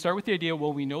 Because they start with the idea,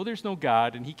 well, we know there's no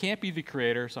God, and he can't be the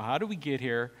creator, so how do we get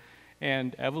here?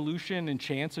 And evolution and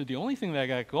chance are the only thing that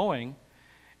got going.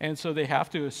 And so they have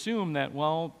to assume that,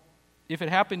 well, if it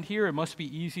happened here, it must be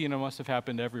easy and it must have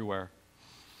happened everywhere.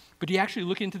 But you actually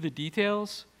look into the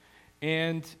details,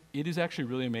 and it is actually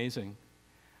really amazing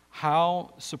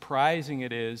how surprising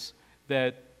it is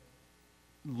that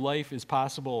life is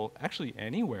possible actually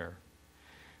anywhere.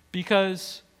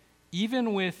 Because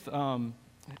even with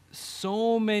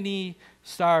so many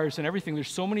stars and everything, there's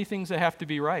so many things that have to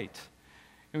be right.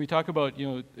 And we talk about,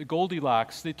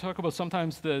 Goldilocks. They talk about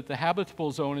sometimes the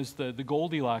habitable zone is the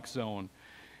Goldilocks zone.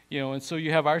 And so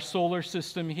you have our solar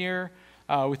system here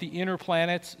with the inner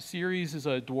planets. Ceres is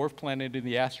a dwarf planet in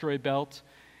the asteroid belt.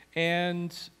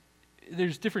 And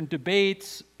there's different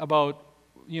debates about,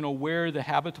 where the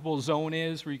habitable zone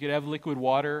is, where you could have liquid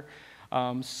water.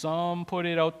 Some put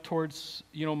it out towards,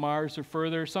 Mars or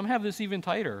further. Some have this even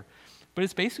tighter. But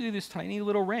it's basically this tiny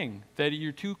little ring that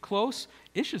you're too close,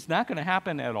 it's just not going to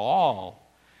happen at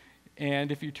all.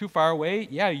 And if you're too far away,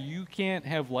 yeah, you can't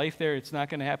have life there. It's not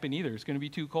going to happen either. It's going to be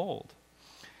too cold.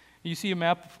 You see a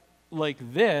map like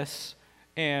this,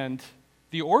 and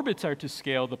the orbits are to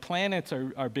scale. The planets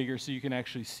are bigger so you can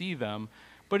actually see them.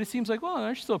 But it seems like, well,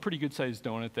 there's still a pretty good-sized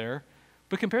donut there.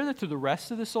 But compare that to the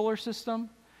rest of the solar system.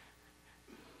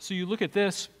 So you look at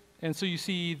this, and so you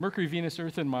see Mercury, Venus,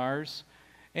 Earth, and Mars.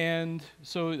 And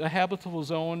so a habitable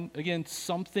zone, again,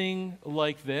 something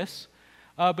like this.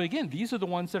 But again, these are the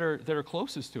ones that are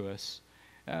closest to us.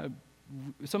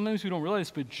 Sometimes we don't realize,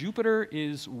 but Jupiter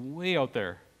is way out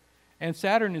there. And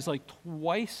Saturn is like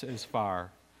twice as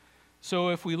far. So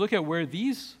if we look at where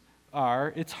these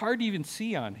are, it's hard to even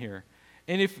see on here.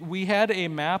 And if we had a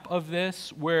map of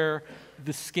this where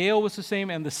the scale was the same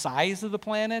and the size of the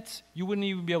planets, you wouldn't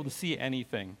even be able to see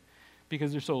anything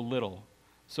because they're so little.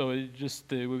 So it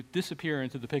would disappear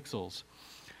into the pixels.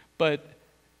 But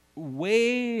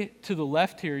way to the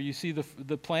left here, you see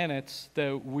the planets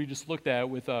that we just looked at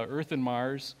with Earth and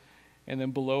Mars. And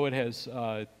then below it has,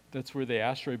 that's where the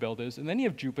asteroid belt is. And then you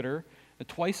have Jupiter, and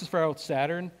twice as far out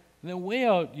Saturn. And then way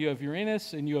out, you have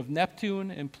Uranus, and you have Neptune,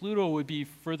 and Pluto would be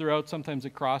further out. Sometimes it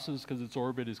crosses because its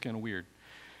orbit is kind of weird.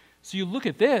 So you look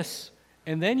at this,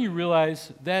 and then you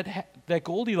realize that that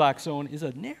Goldilocks zone is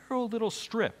a narrow little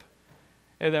strip.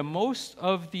 And that most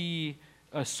of the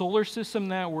solar system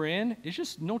that we're in is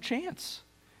just no chance.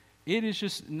 It is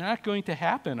just not going to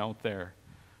happen out there.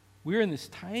 We're in this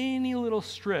tiny little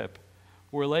strip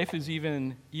where life is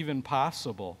even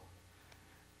possible.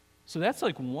 So that's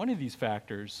like one of these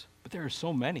factors, but there are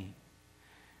so many.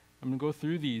 I'm going to go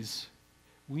through these.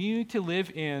 We need to live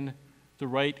in the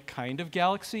right kind of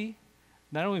galaxy,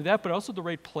 Not only that, but also the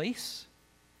right place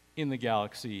in the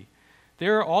galaxy.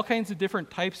 There are all kinds of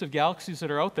different types of galaxies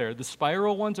that are out there. The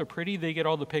spiral ones are pretty, they get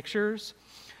all the pictures.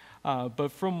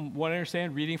 But from what I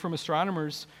understand, reading from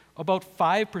astronomers, about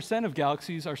 5% of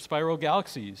galaxies are spiral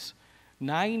galaxies.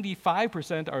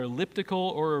 95% are elliptical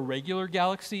or irregular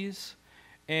galaxies.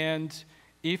 And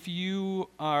if you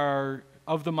are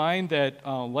of the mind that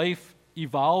life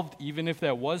evolved, even if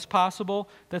that was possible,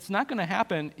 that's not going to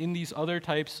happen in these other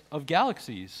types of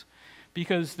galaxies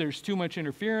because there's too much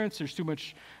interference, there's too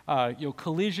much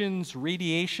collisions,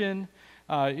 radiation.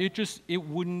 It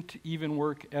wouldn't even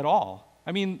work at all.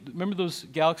 I mean, remember those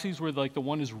galaxies where like the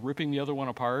one is ripping the other one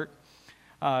apart?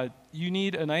 You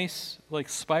need a nice like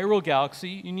spiral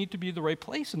galaxy. You need to be the right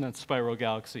place in that spiral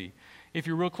galaxy. If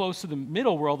you're real close to the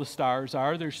middle where all the stars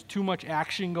are, there's too much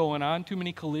action going on, too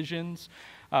many collisions,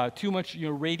 too much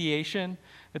radiation.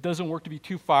 It doesn't work to be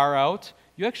too far out.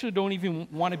 You actually don't even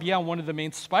want to be on one of the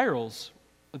main spirals.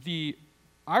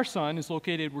 Our sun is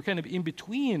located, we're kind of in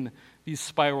between these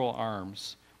spiral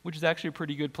arms, which is actually a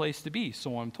pretty good place to be,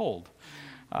 so I'm told.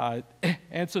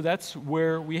 And so that's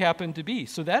where we happen to be.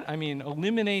 So that,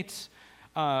 eliminates,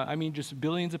 just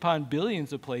billions upon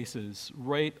billions of places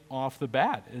right off the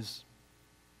bat as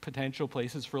potential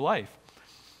places for life.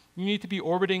 You need to be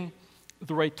orbiting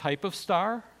the right type of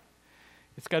star.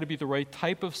 It's got to be the right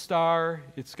type of star.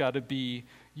 It's got to be,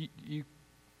 you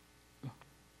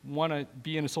want to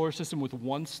be in a solar system with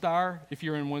one star. If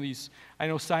you're in one of these, I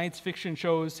know science fiction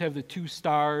shows have the 2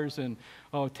 stars and,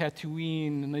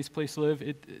 Tatooine, a nice place to live.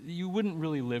 You wouldn't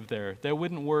really live there. That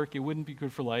wouldn't work. It wouldn't be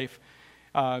good for life.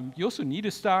 You also need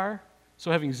a star. So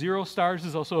having 0 stars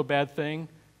is also a bad thing.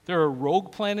 There are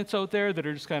rogue planets out there that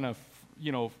are just kind of,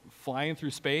 flying through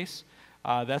space.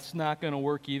 That's not going to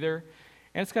work either.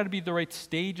 And it's got to be the right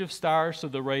stage of star, so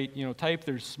the right type.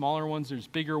 There's smaller ones, there's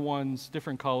bigger ones,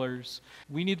 different colors.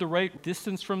 We need the right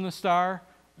distance from the star,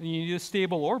 and you need a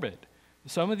stable orbit.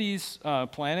 Some of these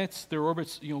planets, their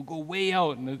orbits go way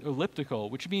out in the elliptical,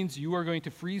 which means you are going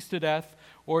to freeze to death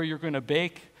or you're going to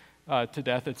bake to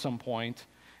death at some point.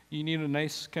 You need a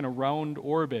nice kind of round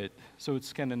orbit, so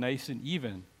it's kind of nice and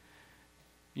even.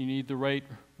 You need the right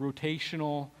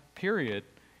rotational period.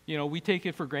 We take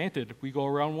it for granted. We go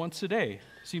around once a day.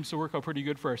 Seems to work out pretty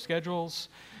good for our schedules,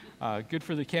 good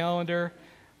for the calendar.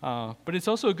 But it's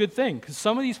also a good thing because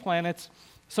some of these planets,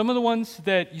 some of the ones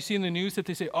that you see in the news that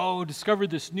they say,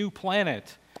 discovered this new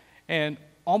planet. And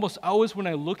almost always when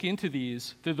I look into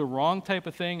these, they're the wrong type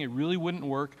of thing. It really wouldn't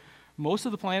work. Most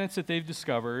of the planets that they've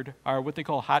discovered are what they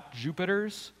call hot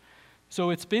Jupiters. So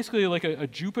it's basically like a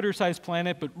Jupiter-sized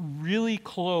planet, but really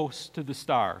close to the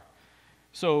star.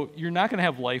 So you're not going to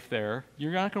have life there.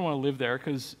 You're not going to want to live there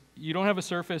because you don't have a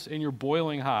surface and you're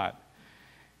boiling hot.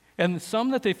 And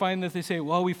some that they find that they say,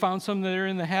 we found some that are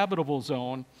in the habitable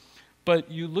zone. But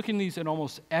you look in these and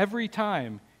almost every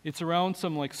time it's around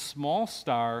some like small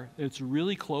star that's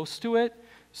really close to it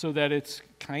so that it's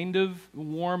kind of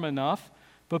warm enough.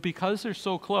 But because they're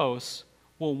so close,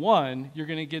 one, you're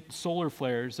going to get solar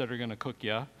flares that are going to cook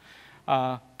you.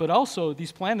 But also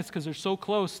these planets, because they're so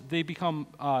close, they become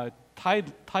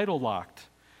tidal locked,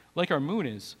 like our moon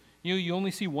is. You only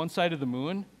see one side of the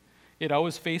moon. It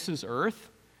always faces Earth.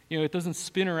 It doesn't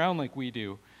spin around like we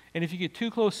do. And if you get too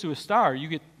close to a star, you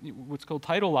get what's called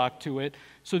tidal lock to it.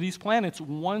 So these planets,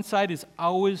 one side is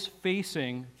always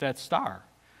facing that star.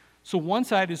 So one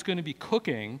side is going to be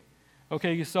cooking,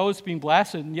 it's always being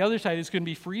blasted, and the other side is going to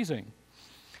be freezing.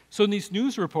 So in these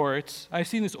news reports, I've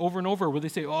seen this over and over where they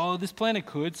say, this planet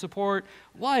could support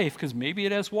life because maybe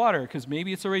it has water, because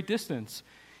maybe it's the right distance.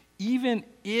 Even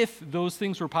if those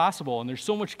things were possible, and there's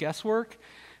so much guesswork,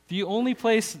 the only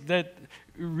place that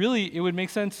really it would make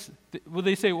sense,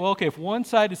 they say, if one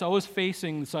side is always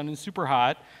facing the sun and super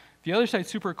hot, the other side's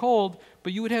super cold,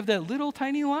 but you would have that little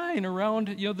tiny line around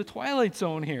the twilight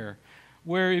zone here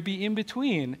where it'd be in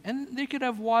between, and they could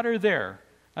have water there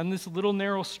on this little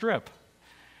narrow strip.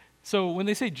 So when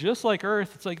they say just like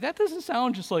Earth, it's like that doesn't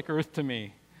sound just like Earth to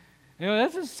me.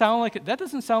 That doesn't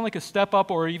sound like a step up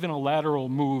or even a lateral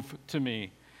move to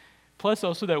me. Plus,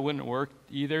 also that wouldn't work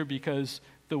either because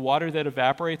the water that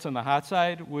evaporates on the hot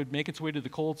side would make its way to the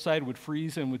cold side, would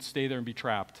freeze, and would stay there and be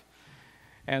trapped.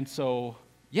 And so,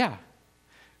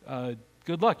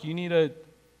 good luck. You need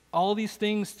all these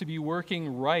things to be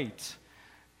working right.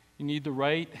 You need the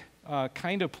right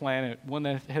kind of planet, one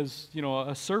that has,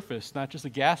 a surface, not just a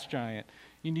gas giant.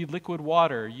 You need liquid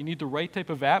water. You need the right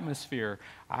type of atmosphere,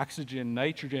 oxygen,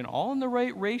 nitrogen, all in the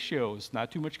right ratios,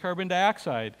 not too much carbon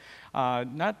dioxide,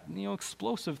 not,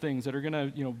 explosive things that are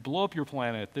going to, blow up your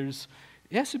planet. It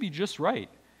has to be just right.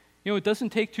 It doesn't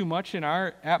take too much in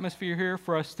our atmosphere here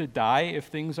for us to die if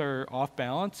things are off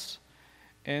balance.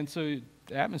 And so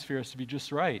the atmosphere has to be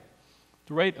just right.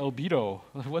 The right albedo,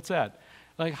 what's that?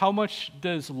 Like, how much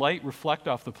does light reflect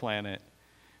off the planet?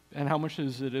 And how much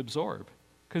does it absorb?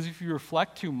 Because if you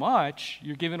reflect too much,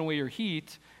 you're giving away your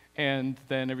heat, and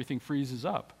then everything freezes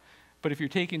up. But if you're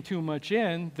taking too much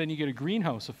in, then you get a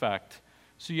greenhouse effect.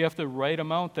 So you have the right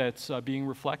amount that's being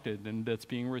reflected and that's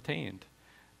being retained.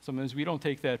 Sometimes we don't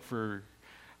take that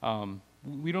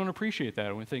we don't appreciate that.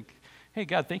 And we think, hey,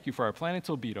 God, thank you for our planet's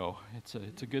albedo. It's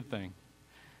a good thing.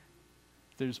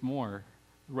 There's more.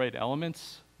 The right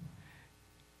elements.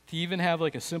 To even have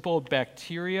like a simple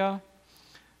bacteria,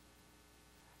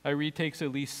 I read takes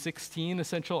at least 16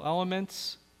 essential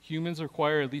elements. Humans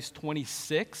require at least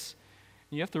 26.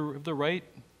 And you have the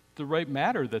right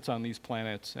matter that's on these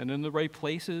planets and in the right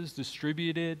places,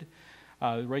 distributed,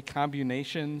 the right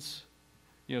combinations,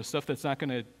 stuff that's not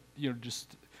going to,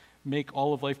 just make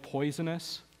all of life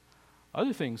poisonous.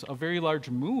 Other things, a very large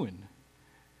moon,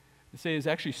 they say is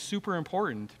actually super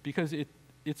important because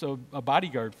it's a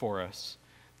bodyguard for us.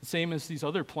 The same as these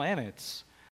other planets,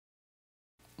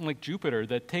 like Jupiter,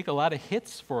 that take a lot of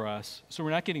hits for us, so we're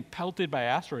not getting pelted by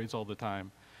asteroids all the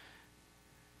time.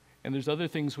 And there's other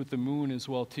things with the moon as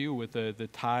well, too, with the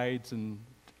tides and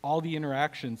all the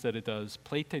interactions that it does.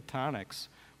 Plate tectonics.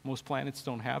 Most planets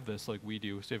don't have this like we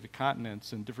do. So you have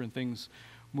continents and different things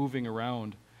moving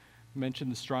around. I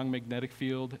mentioned the strong magnetic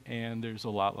field, and there's a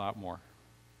lot more.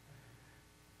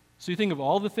 So you think of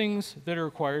all the things that are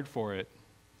required for it.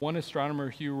 One astronomer,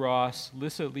 Hugh Ross,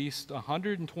 lists at least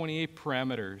 128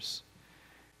 parameters.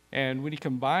 And when he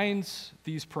combines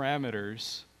these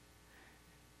parameters,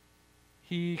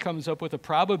 he comes up with a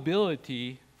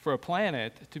probability for a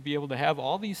planet to be able to have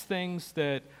all these things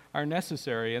that are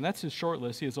necessary. And that's his short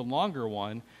list. He has a longer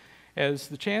one, as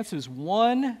the chance is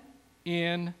 1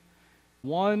 in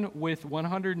 1 with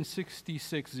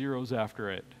 166 zeros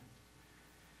after it.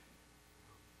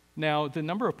 Now, the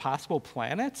number of possible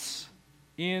planets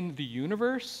in the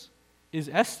universe is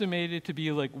estimated to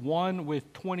be like 1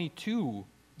 with 22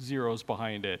 zeros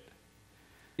behind it.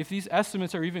 If these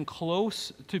estimates are even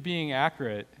close to being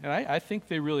accurate, and I think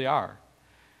they really are,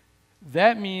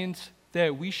 that means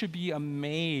that we should be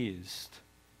amazed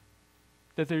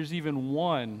that there's even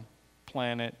one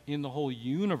planet in the whole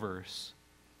universe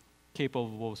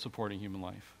capable of supporting human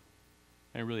life,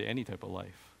 and really any type of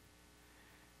life.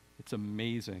 It's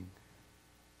amazing.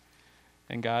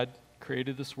 And God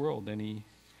created this world, and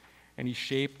He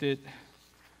shaped it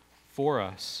for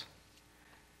us.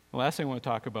 The last thing I want to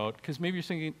talk about, because maybe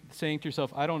you're saying to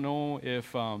yourself, I don't know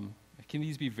if can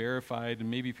these be verified,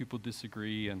 and maybe people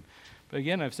disagree. But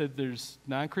again, I've said there's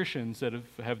non-Christians that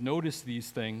have noticed these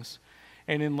things,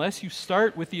 and unless you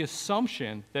start with the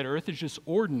assumption that Earth is just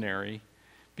ordinary,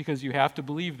 because you have to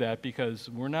believe that, because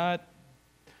we're not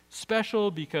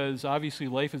special, because obviously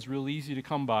life is real easy to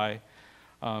come by,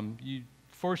 you're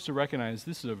forced to recognize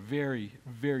this is a very,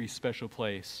 very special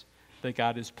place that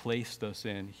God has placed us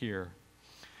in here.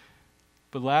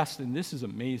 But last, and this is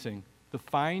amazing, the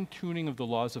fine-tuning of the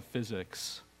laws of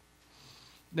physics.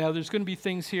 Now, there's going to be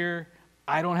things here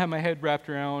I don't have my head wrapped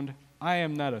around. I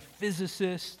am not a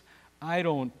physicist. I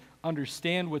don't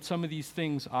understand what some of these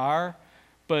things are.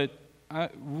 But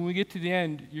when we get to the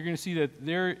end, you're going to see that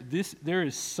there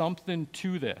is something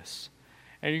to this.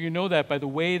 And you're going to know that by the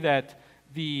way that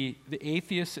the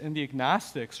atheists and the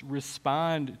agnostics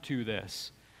respond to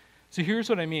this. So here's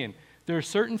what I mean. There are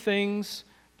certain things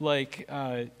like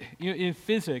in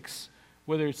physics,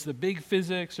 whether it's the big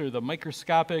physics or the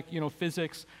microscopic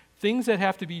physics, things that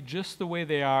have to be just the way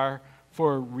they are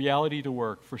for reality to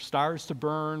work, for stars to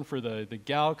burn, for the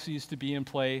galaxies to be in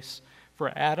place, for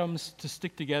atoms to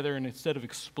stick together and instead of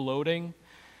exploding.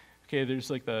 Okay, there's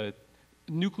like the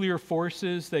nuclear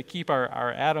forces that keep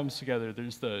our atoms together.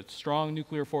 There's the strong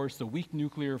nuclear force, the weak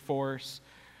nuclear force,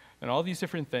 and all these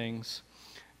different things.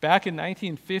 Back in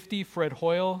 1950,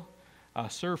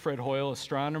 Sir Fred Hoyle,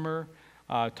 astronomer,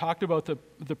 talked about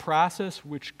the process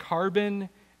which carbon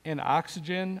and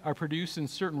oxygen are produced in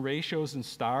certain ratios in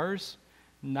stars.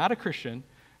 Not a Christian,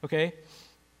 okay?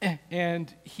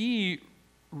 And he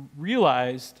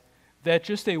realized that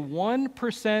just a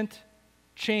 1%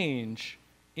 change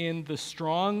in the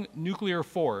strong nuclear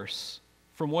force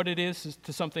from what it is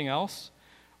to something else,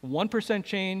 1%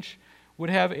 change would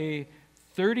have a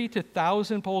 30 to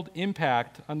 1,000-fold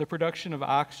impact on the production of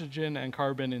oxygen and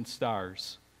carbon in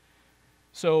stars.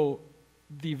 So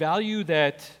the value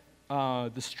that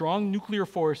the strong nuclear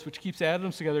force, which keeps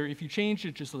atoms together, if you change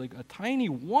it just like a tiny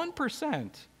 1%,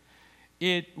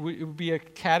 it would be a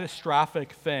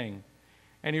catastrophic thing.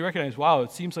 And he recognized, wow,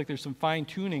 it seems like there's some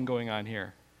fine-tuning going on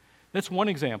here. That's one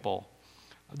example.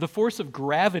 The force of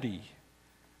gravity,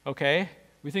 okay?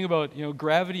 We think about,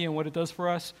 gravity and what it does for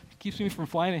us. It keeps me from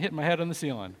flying and hitting my head on the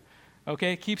ceiling,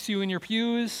 okay? Keeps you in your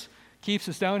pews, keeps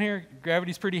us down here.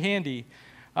 Gravity's pretty handy.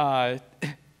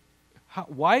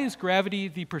 Why is gravity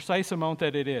the precise amount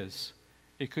that it is?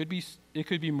 It could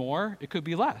be more, it could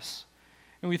be less.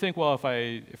 And we think, well,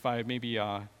 if I maybe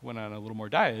went on a little more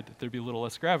diet, there'd be a little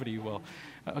less gravity. Well,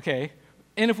 okay.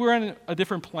 And if we're on a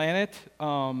different planet,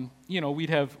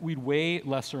 we'd weigh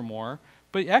less or more.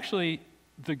 But actually,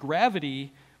 the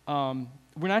gravity, we're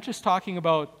not just talking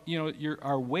about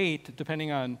our weight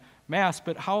depending on mass,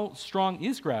 but how strong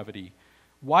is gravity?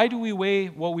 Why do we weigh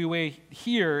what we weigh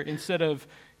here instead of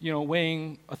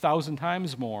weighing 1,000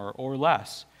 times more or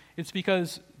less? It's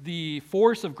because the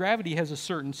force of gravity has a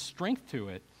certain strength to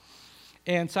it.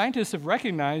 And scientists have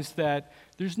recognized that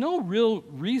there's no real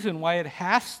reason why it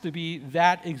has to be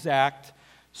that exact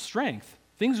strength.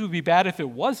 Things would be bad if it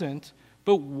wasn't,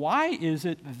 but why is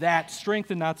it that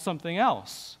strength and not something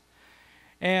else?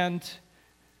 And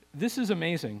this is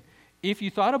amazing. If you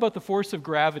thought about the force of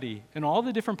gravity and all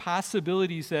the different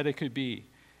possibilities that it could be,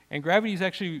 and gravity is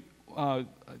actually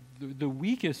the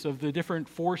weakest of the different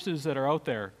forces that are out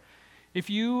there. If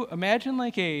you imagine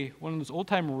like one of those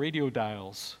old-time radio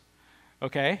dials,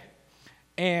 okay?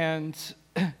 And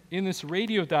in this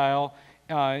radio dial,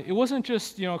 it wasn't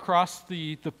just across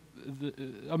the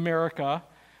America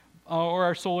or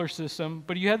our solar system,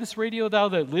 but you had this radio dial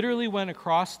that literally went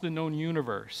across the known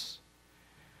universe,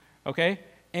 okay?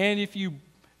 And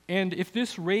if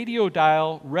this radio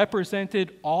dial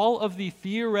represented all of the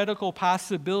theoretical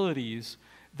possibilities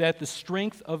that the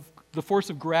strength of the force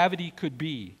of gravity could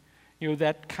be,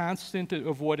 that constant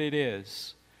of what it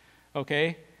is,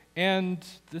 okay? And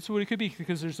this is what it could be,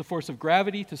 because there's the force of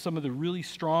gravity to some of the really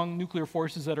strong nuclear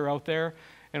forces that are out there,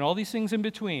 and all these things in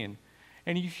between.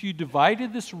 And if you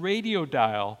divided this radio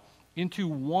dial into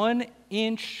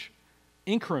 1-inch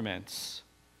increments,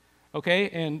 okay,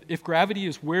 and if gravity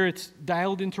is where it's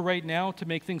dialed into right now to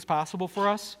make things possible for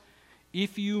us,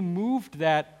 if you moved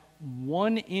that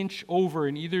 1 inch over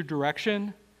in either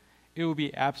direction, it would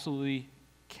be absolutely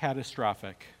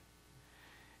catastrophic.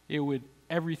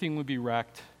 Everything would be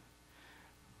wrecked.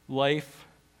 Life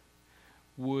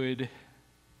would,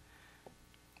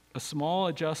 a small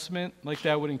adjustment like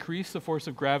that would increase the force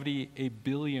of gravity a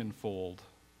billion-fold.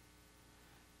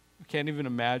 I can't even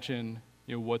imagine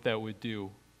what that would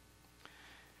do.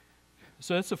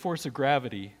 So that's the force of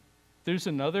gravity. There's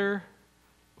another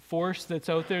force that's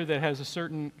out there that has a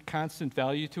certain constant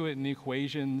value to it in the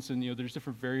equations, and there's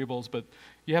different variables, but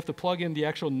you have to plug in the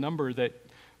actual number that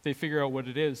they figure out what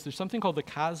it is. There's something called the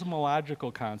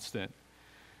cosmological constant,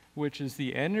 which is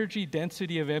the energy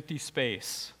density of empty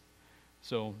space.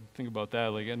 So think about that.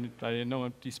 Like, I didn't know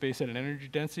empty space had an energy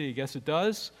density. I guess it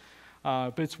does.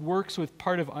 But it works with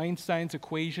part of Einstein's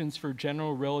equations for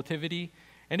general relativity.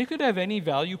 And it could have any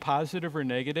value, positive or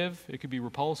negative. It could be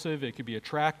repulsive. It could be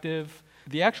attractive.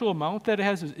 The actual amount that it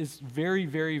has is very,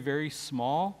 very, very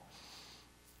small.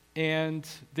 And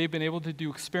they've been able to do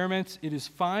experiments. It is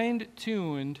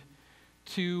fine-tuned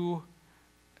to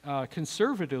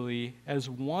conservatively as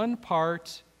 1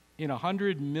 part in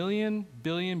 100 million,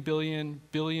 billion.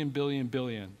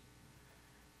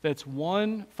 That's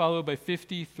 1 followed by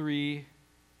 53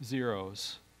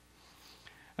 zeros.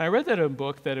 And I read that in a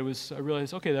book I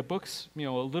realized, okay, that book's a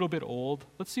little bit old.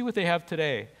 Let's see what they have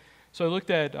today. So I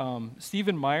looked at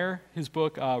Stephen Meyer, his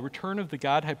book, Return of the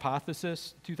God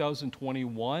Hypothesis,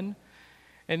 2021.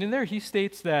 And in there he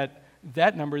states that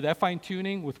number, that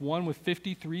fine-tuning with 1 with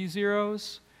 53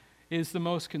 zeros, is the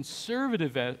most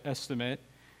conservative estimate.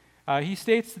 He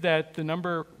states that the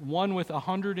number 1 with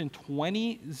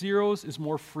 120 zeros is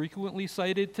more frequently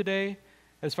cited today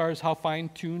as far as how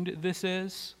fine-tuned this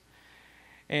is.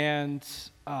 And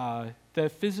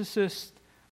that physicists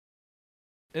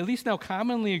at least now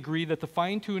commonly agree that the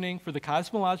fine-tuning for the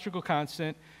cosmological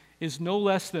constant is no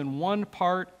less than 1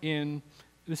 part in,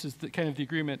 this is kind of the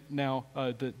agreement now,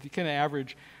 the kind of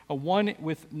average, a 1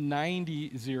 with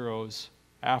 90 zeros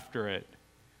after it,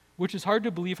 which is hard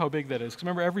to believe how big that is. Because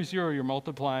remember, every zero you're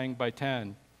multiplying by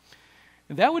 10.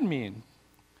 And that would mean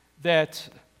that,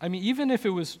 even if it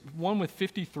was 1 with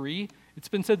 53, it's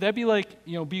been said that'd be like,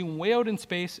 being way out in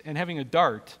space and having a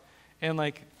dart and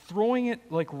like throwing it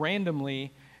like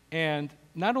randomly and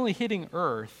not only hitting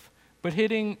Earth, but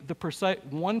hitting the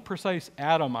one precise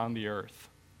atom on the Earth.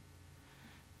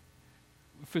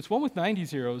 If it's 1 with 90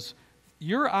 zeros,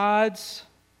 your odds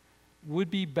would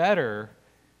be better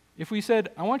if we said,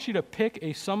 I want you to pick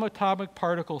a subatomic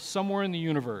particle somewhere in the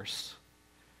universe.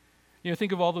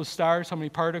 Think of all those stars, how many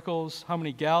particles, how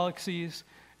many galaxies,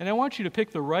 and I want you to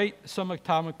pick the right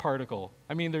subatomic particle.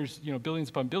 There's billions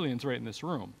upon billions right in this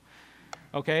room.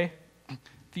 Okay?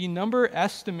 The number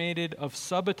estimated of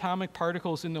subatomic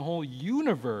particles in the whole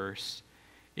universe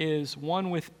is 1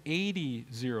 with 80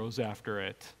 zeros after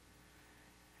it.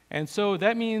 And so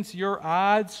that means your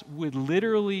odds would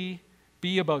literally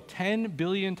be about 10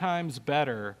 billion times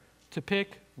better to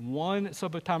pick one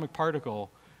subatomic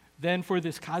particle than for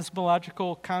this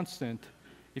cosmological constant,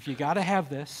 if you got to have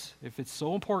this, if it's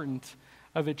so important,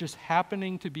 of it just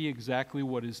happening to be exactly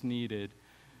what is needed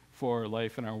for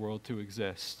life in our world to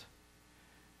exist.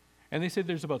 And they say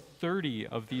there's about 30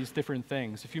 of these different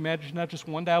things. If you imagine not just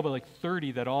one dial, but like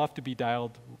 30 that all have to be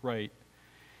dialed right.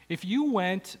 If you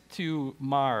went to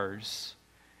Mars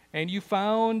and you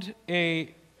found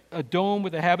a dome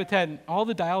with a habitat and all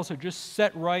the dials are just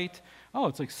set right,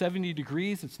 it's like 70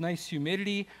 degrees, it's nice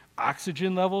humidity,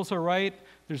 oxygen levels are right,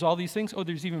 there's all these things,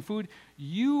 there's even food,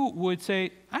 you would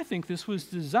say, I think this was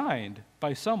designed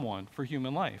by someone for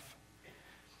human life.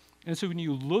 And so when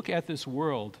you look at this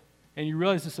world and you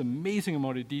realize this amazing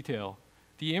amount of detail,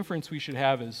 the inference we should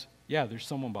have is, yeah, there's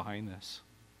someone behind this.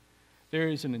 There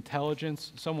is an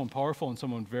intelligence, someone powerful and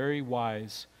someone very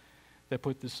wise that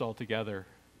put this all together.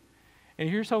 And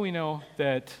here's how we know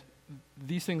that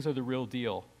these things are the real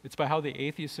deal. It's by how the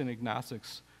atheists and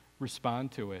agnostics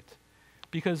respond to it.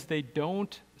 Because they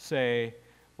don't say,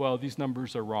 well, these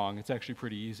numbers are wrong. It's actually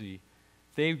pretty easy.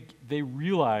 They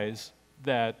realize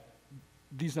that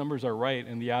these numbers are right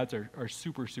and the odds are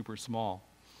super, super small.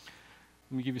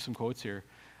 Let me give you some quotes here.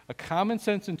 A common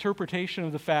sense interpretation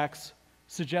of the facts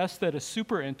suggests that a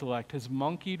super intellect has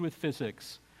monkeyed with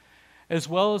physics, as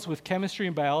well as with chemistry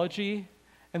and biology,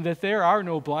 and that there are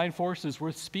no blind forces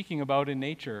worth speaking about in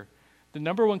nature. The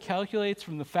number one calculates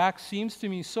from the facts seems to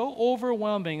me so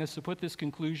overwhelming as to put this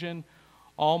conclusion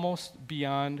almost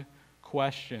beyond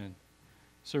question.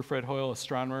 Sir Fred Hoyle,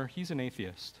 astronomer, he's an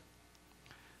atheist.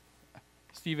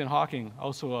 Stephen Hawking,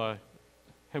 also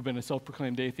have been a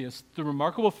self-proclaimed atheist. The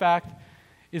remarkable fact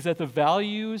is that the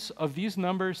values of these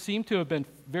numbers seem to have been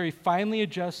very finely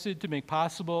adjusted to make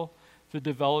possible the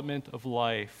development of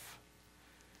life.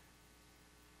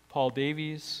 Paul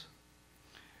Davies,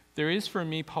 there is for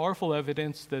me powerful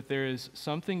evidence that there is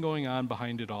something going on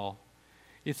behind it all.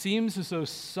 It seems as though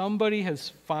somebody has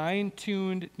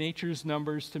fine-tuned nature's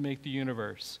numbers to make the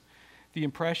universe. The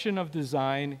impression of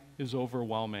design is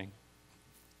overwhelming.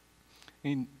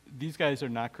 These guys are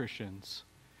not Christians.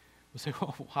 We'll say,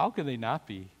 well, how could they not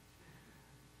be?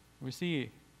 We see,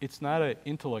 it's not an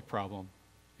intellect problem.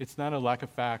 It's not a lack of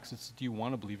facts. It's, do you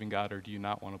want to believe in God or do you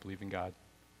not want to believe in God?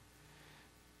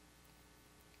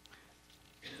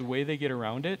 The way they get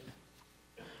around it,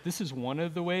 this is one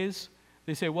of the ways.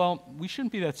 They say, well, we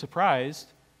shouldn't be that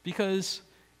surprised because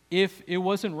if it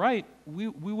wasn't right, we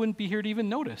wouldn't be here to even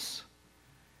notice.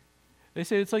 They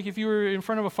say it's like if you were in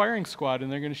front of a firing squad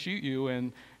and they're going to shoot you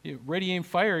and ready, aim,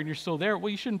 fire, and you're still there. Well,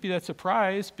 you shouldn't be that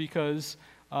surprised because,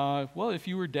 if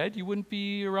you were dead, you wouldn't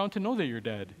be around to know that you're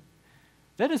dead.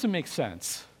 That doesn't make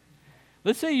sense.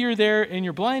 Let's say you're there and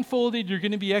you're blindfolded, you're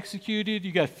going to be executed,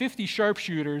 you got 50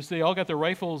 sharpshooters, they all got their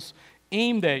rifles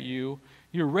aimed at you,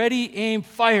 you're ready, aim,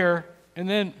 fire, and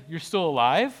then you're still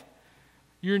alive.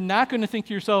 You're not going to think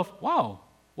to yourself, wow,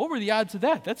 what were the odds of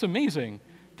that? That's amazing.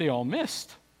 They all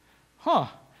missed.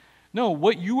 No,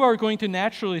 what you are going to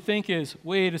naturally think is,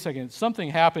 wait a second,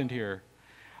 something happened here.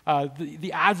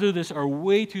 The odds of this are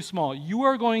way too small. You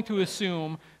are going to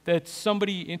assume that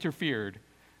somebody interfered,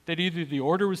 that either the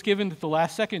order was given at the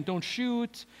last second, don't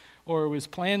shoot, or it was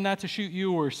planned not to shoot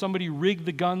you, or somebody rigged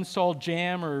the guns to all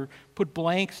jam, or put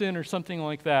blanks in, or something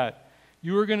like that.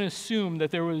 You are going to assume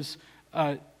that there was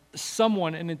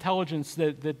someone, an intelligence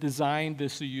that designed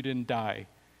this so you didn't die.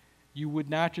 You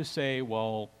would not just say,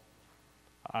 well,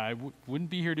 I wouldn't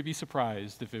be here to be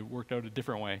surprised if it worked out a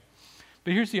different way.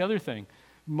 But here's the other thing.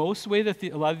 Most way that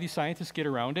a lot of these scientists get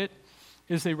around it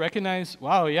is they recognize,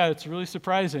 wow, yeah, it's really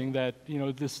surprising that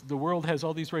the world has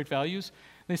all these right values.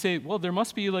 And they say, well, there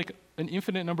must be like an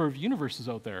infinite number of universes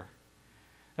out there.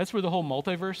 That's where the whole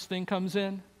multiverse thing comes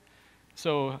in.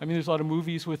 So, there's a lot of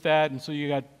movies with that, and so you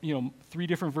got 3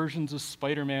 different versions of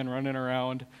Spider-Man running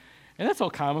around. And that's all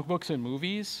comic books and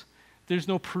movies. There's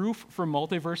no proof for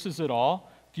multiverses at all.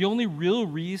 The only real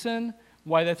reason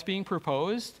why that's being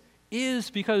proposed is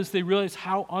because they realize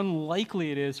how unlikely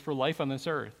it is for life on this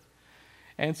earth.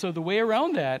 And so the way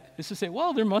around that is to say,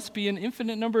 well, there must be an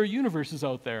infinite number of universes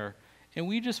out there. And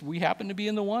we happen to be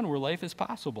in the one where life is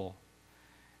possible.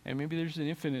 And maybe there's an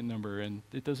infinite number and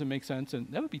it doesn't make sense. And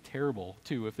that would be terrible,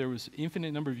 too, if there was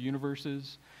infinite number of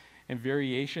universes and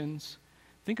variations.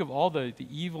 Think of all the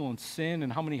evil and sin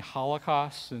and how many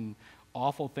holocausts and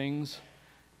awful things.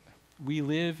 We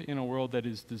live in a world that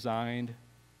is designed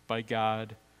by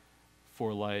God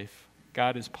for life.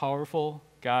 God is powerful.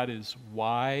 God is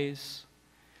wise.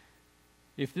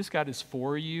 If this God is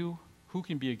for you, who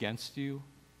can be against you?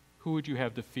 Who would you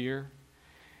have to fear?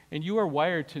 And you are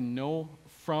wired to know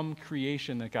from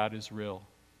creation that God is real.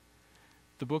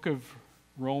 The book of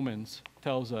Romans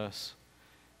tells us,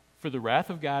 "For the wrath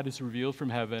of God is revealed from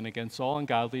heaven against all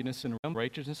ungodliness and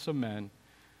unrighteousness of men,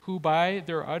 who by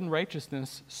their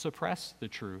unrighteousness suppress the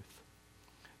truth."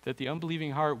 That the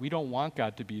unbelieving heart, we don't want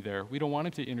God to be there. We don't want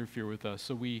him to interfere with us,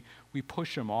 so we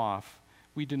push him off.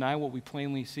 We deny what we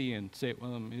plainly see and say,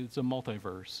 well, it's a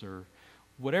multiverse, or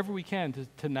whatever we can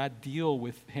to not deal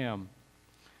with him.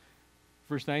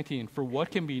 Verse 19, "For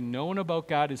what can be known about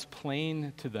God is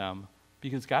plain to them,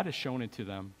 because God has shown it to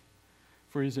them.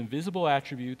 For his invisible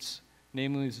attributes,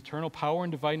 namely his eternal power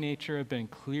and divine nature, have been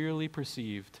clearly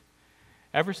perceived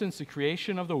ever since the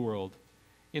creation of the world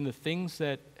in the things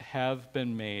that have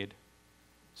been made,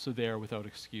 so they are without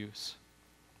excuse."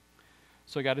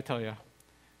 So I got to tell you,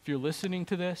 if you're listening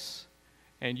to this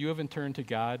and you haven't turned to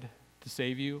God to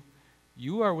save you,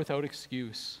 you are without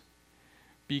excuse.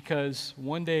 Because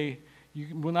one day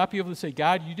you will not be able to say,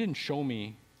 "God, you didn't show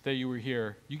me that you were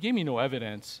here. You gave me no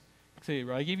evidence." Say,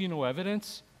 "I gave you no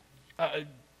evidence?" And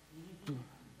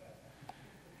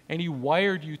he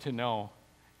wired you to know.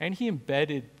 And he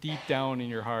embedded deep down in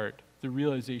your heart the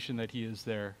realization that he is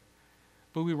there.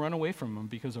 But we run away from him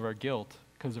because of our guilt,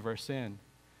 because of our sin.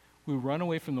 We run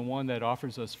away from the one that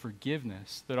offers us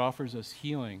forgiveness, that offers us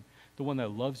healing, the one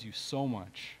that loves you so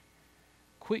much.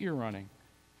 Quit your running.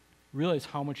 Realize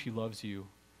how much he loves you.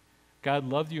 God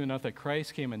loved you enough that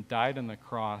Christ came and died on the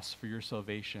cross for your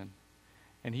salvation.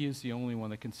 And he is the only one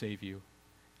that can save you.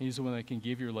 He's the one that can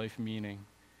give your life meaning.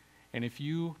 And if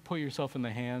you put yourself in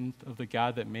the hand of the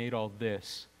God that made all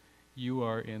this, you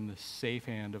are in the safe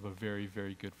hand of a very,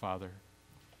 very good Father.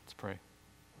 Let's pray.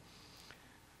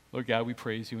 Lord God, we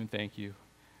praise you and thank you.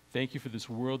 Thank you for this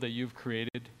world that you've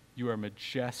created. You are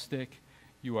majestic,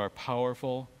 you are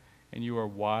powerful, and you are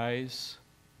wise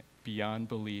beyond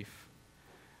belief.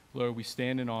 Lord, we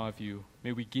stand in awe of you.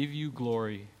 May we give you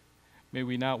glory. May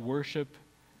we not worship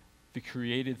the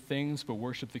created things, but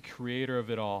worship the creator of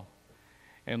it all.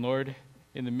 And Lord,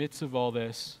 in the midst of all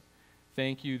this,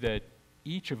 thank you that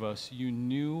each of us, you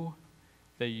knew,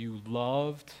 that you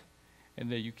loved, and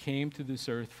that you came to this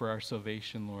earth for our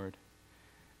salvation, Lord.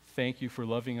 Thank you for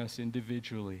loving us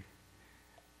individually,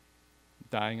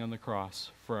 dying on the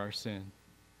cross for our sin.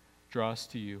 Draw us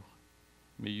to you.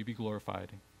 May you be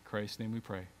glorified. In Christ's name we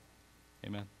pray.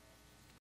 Amen.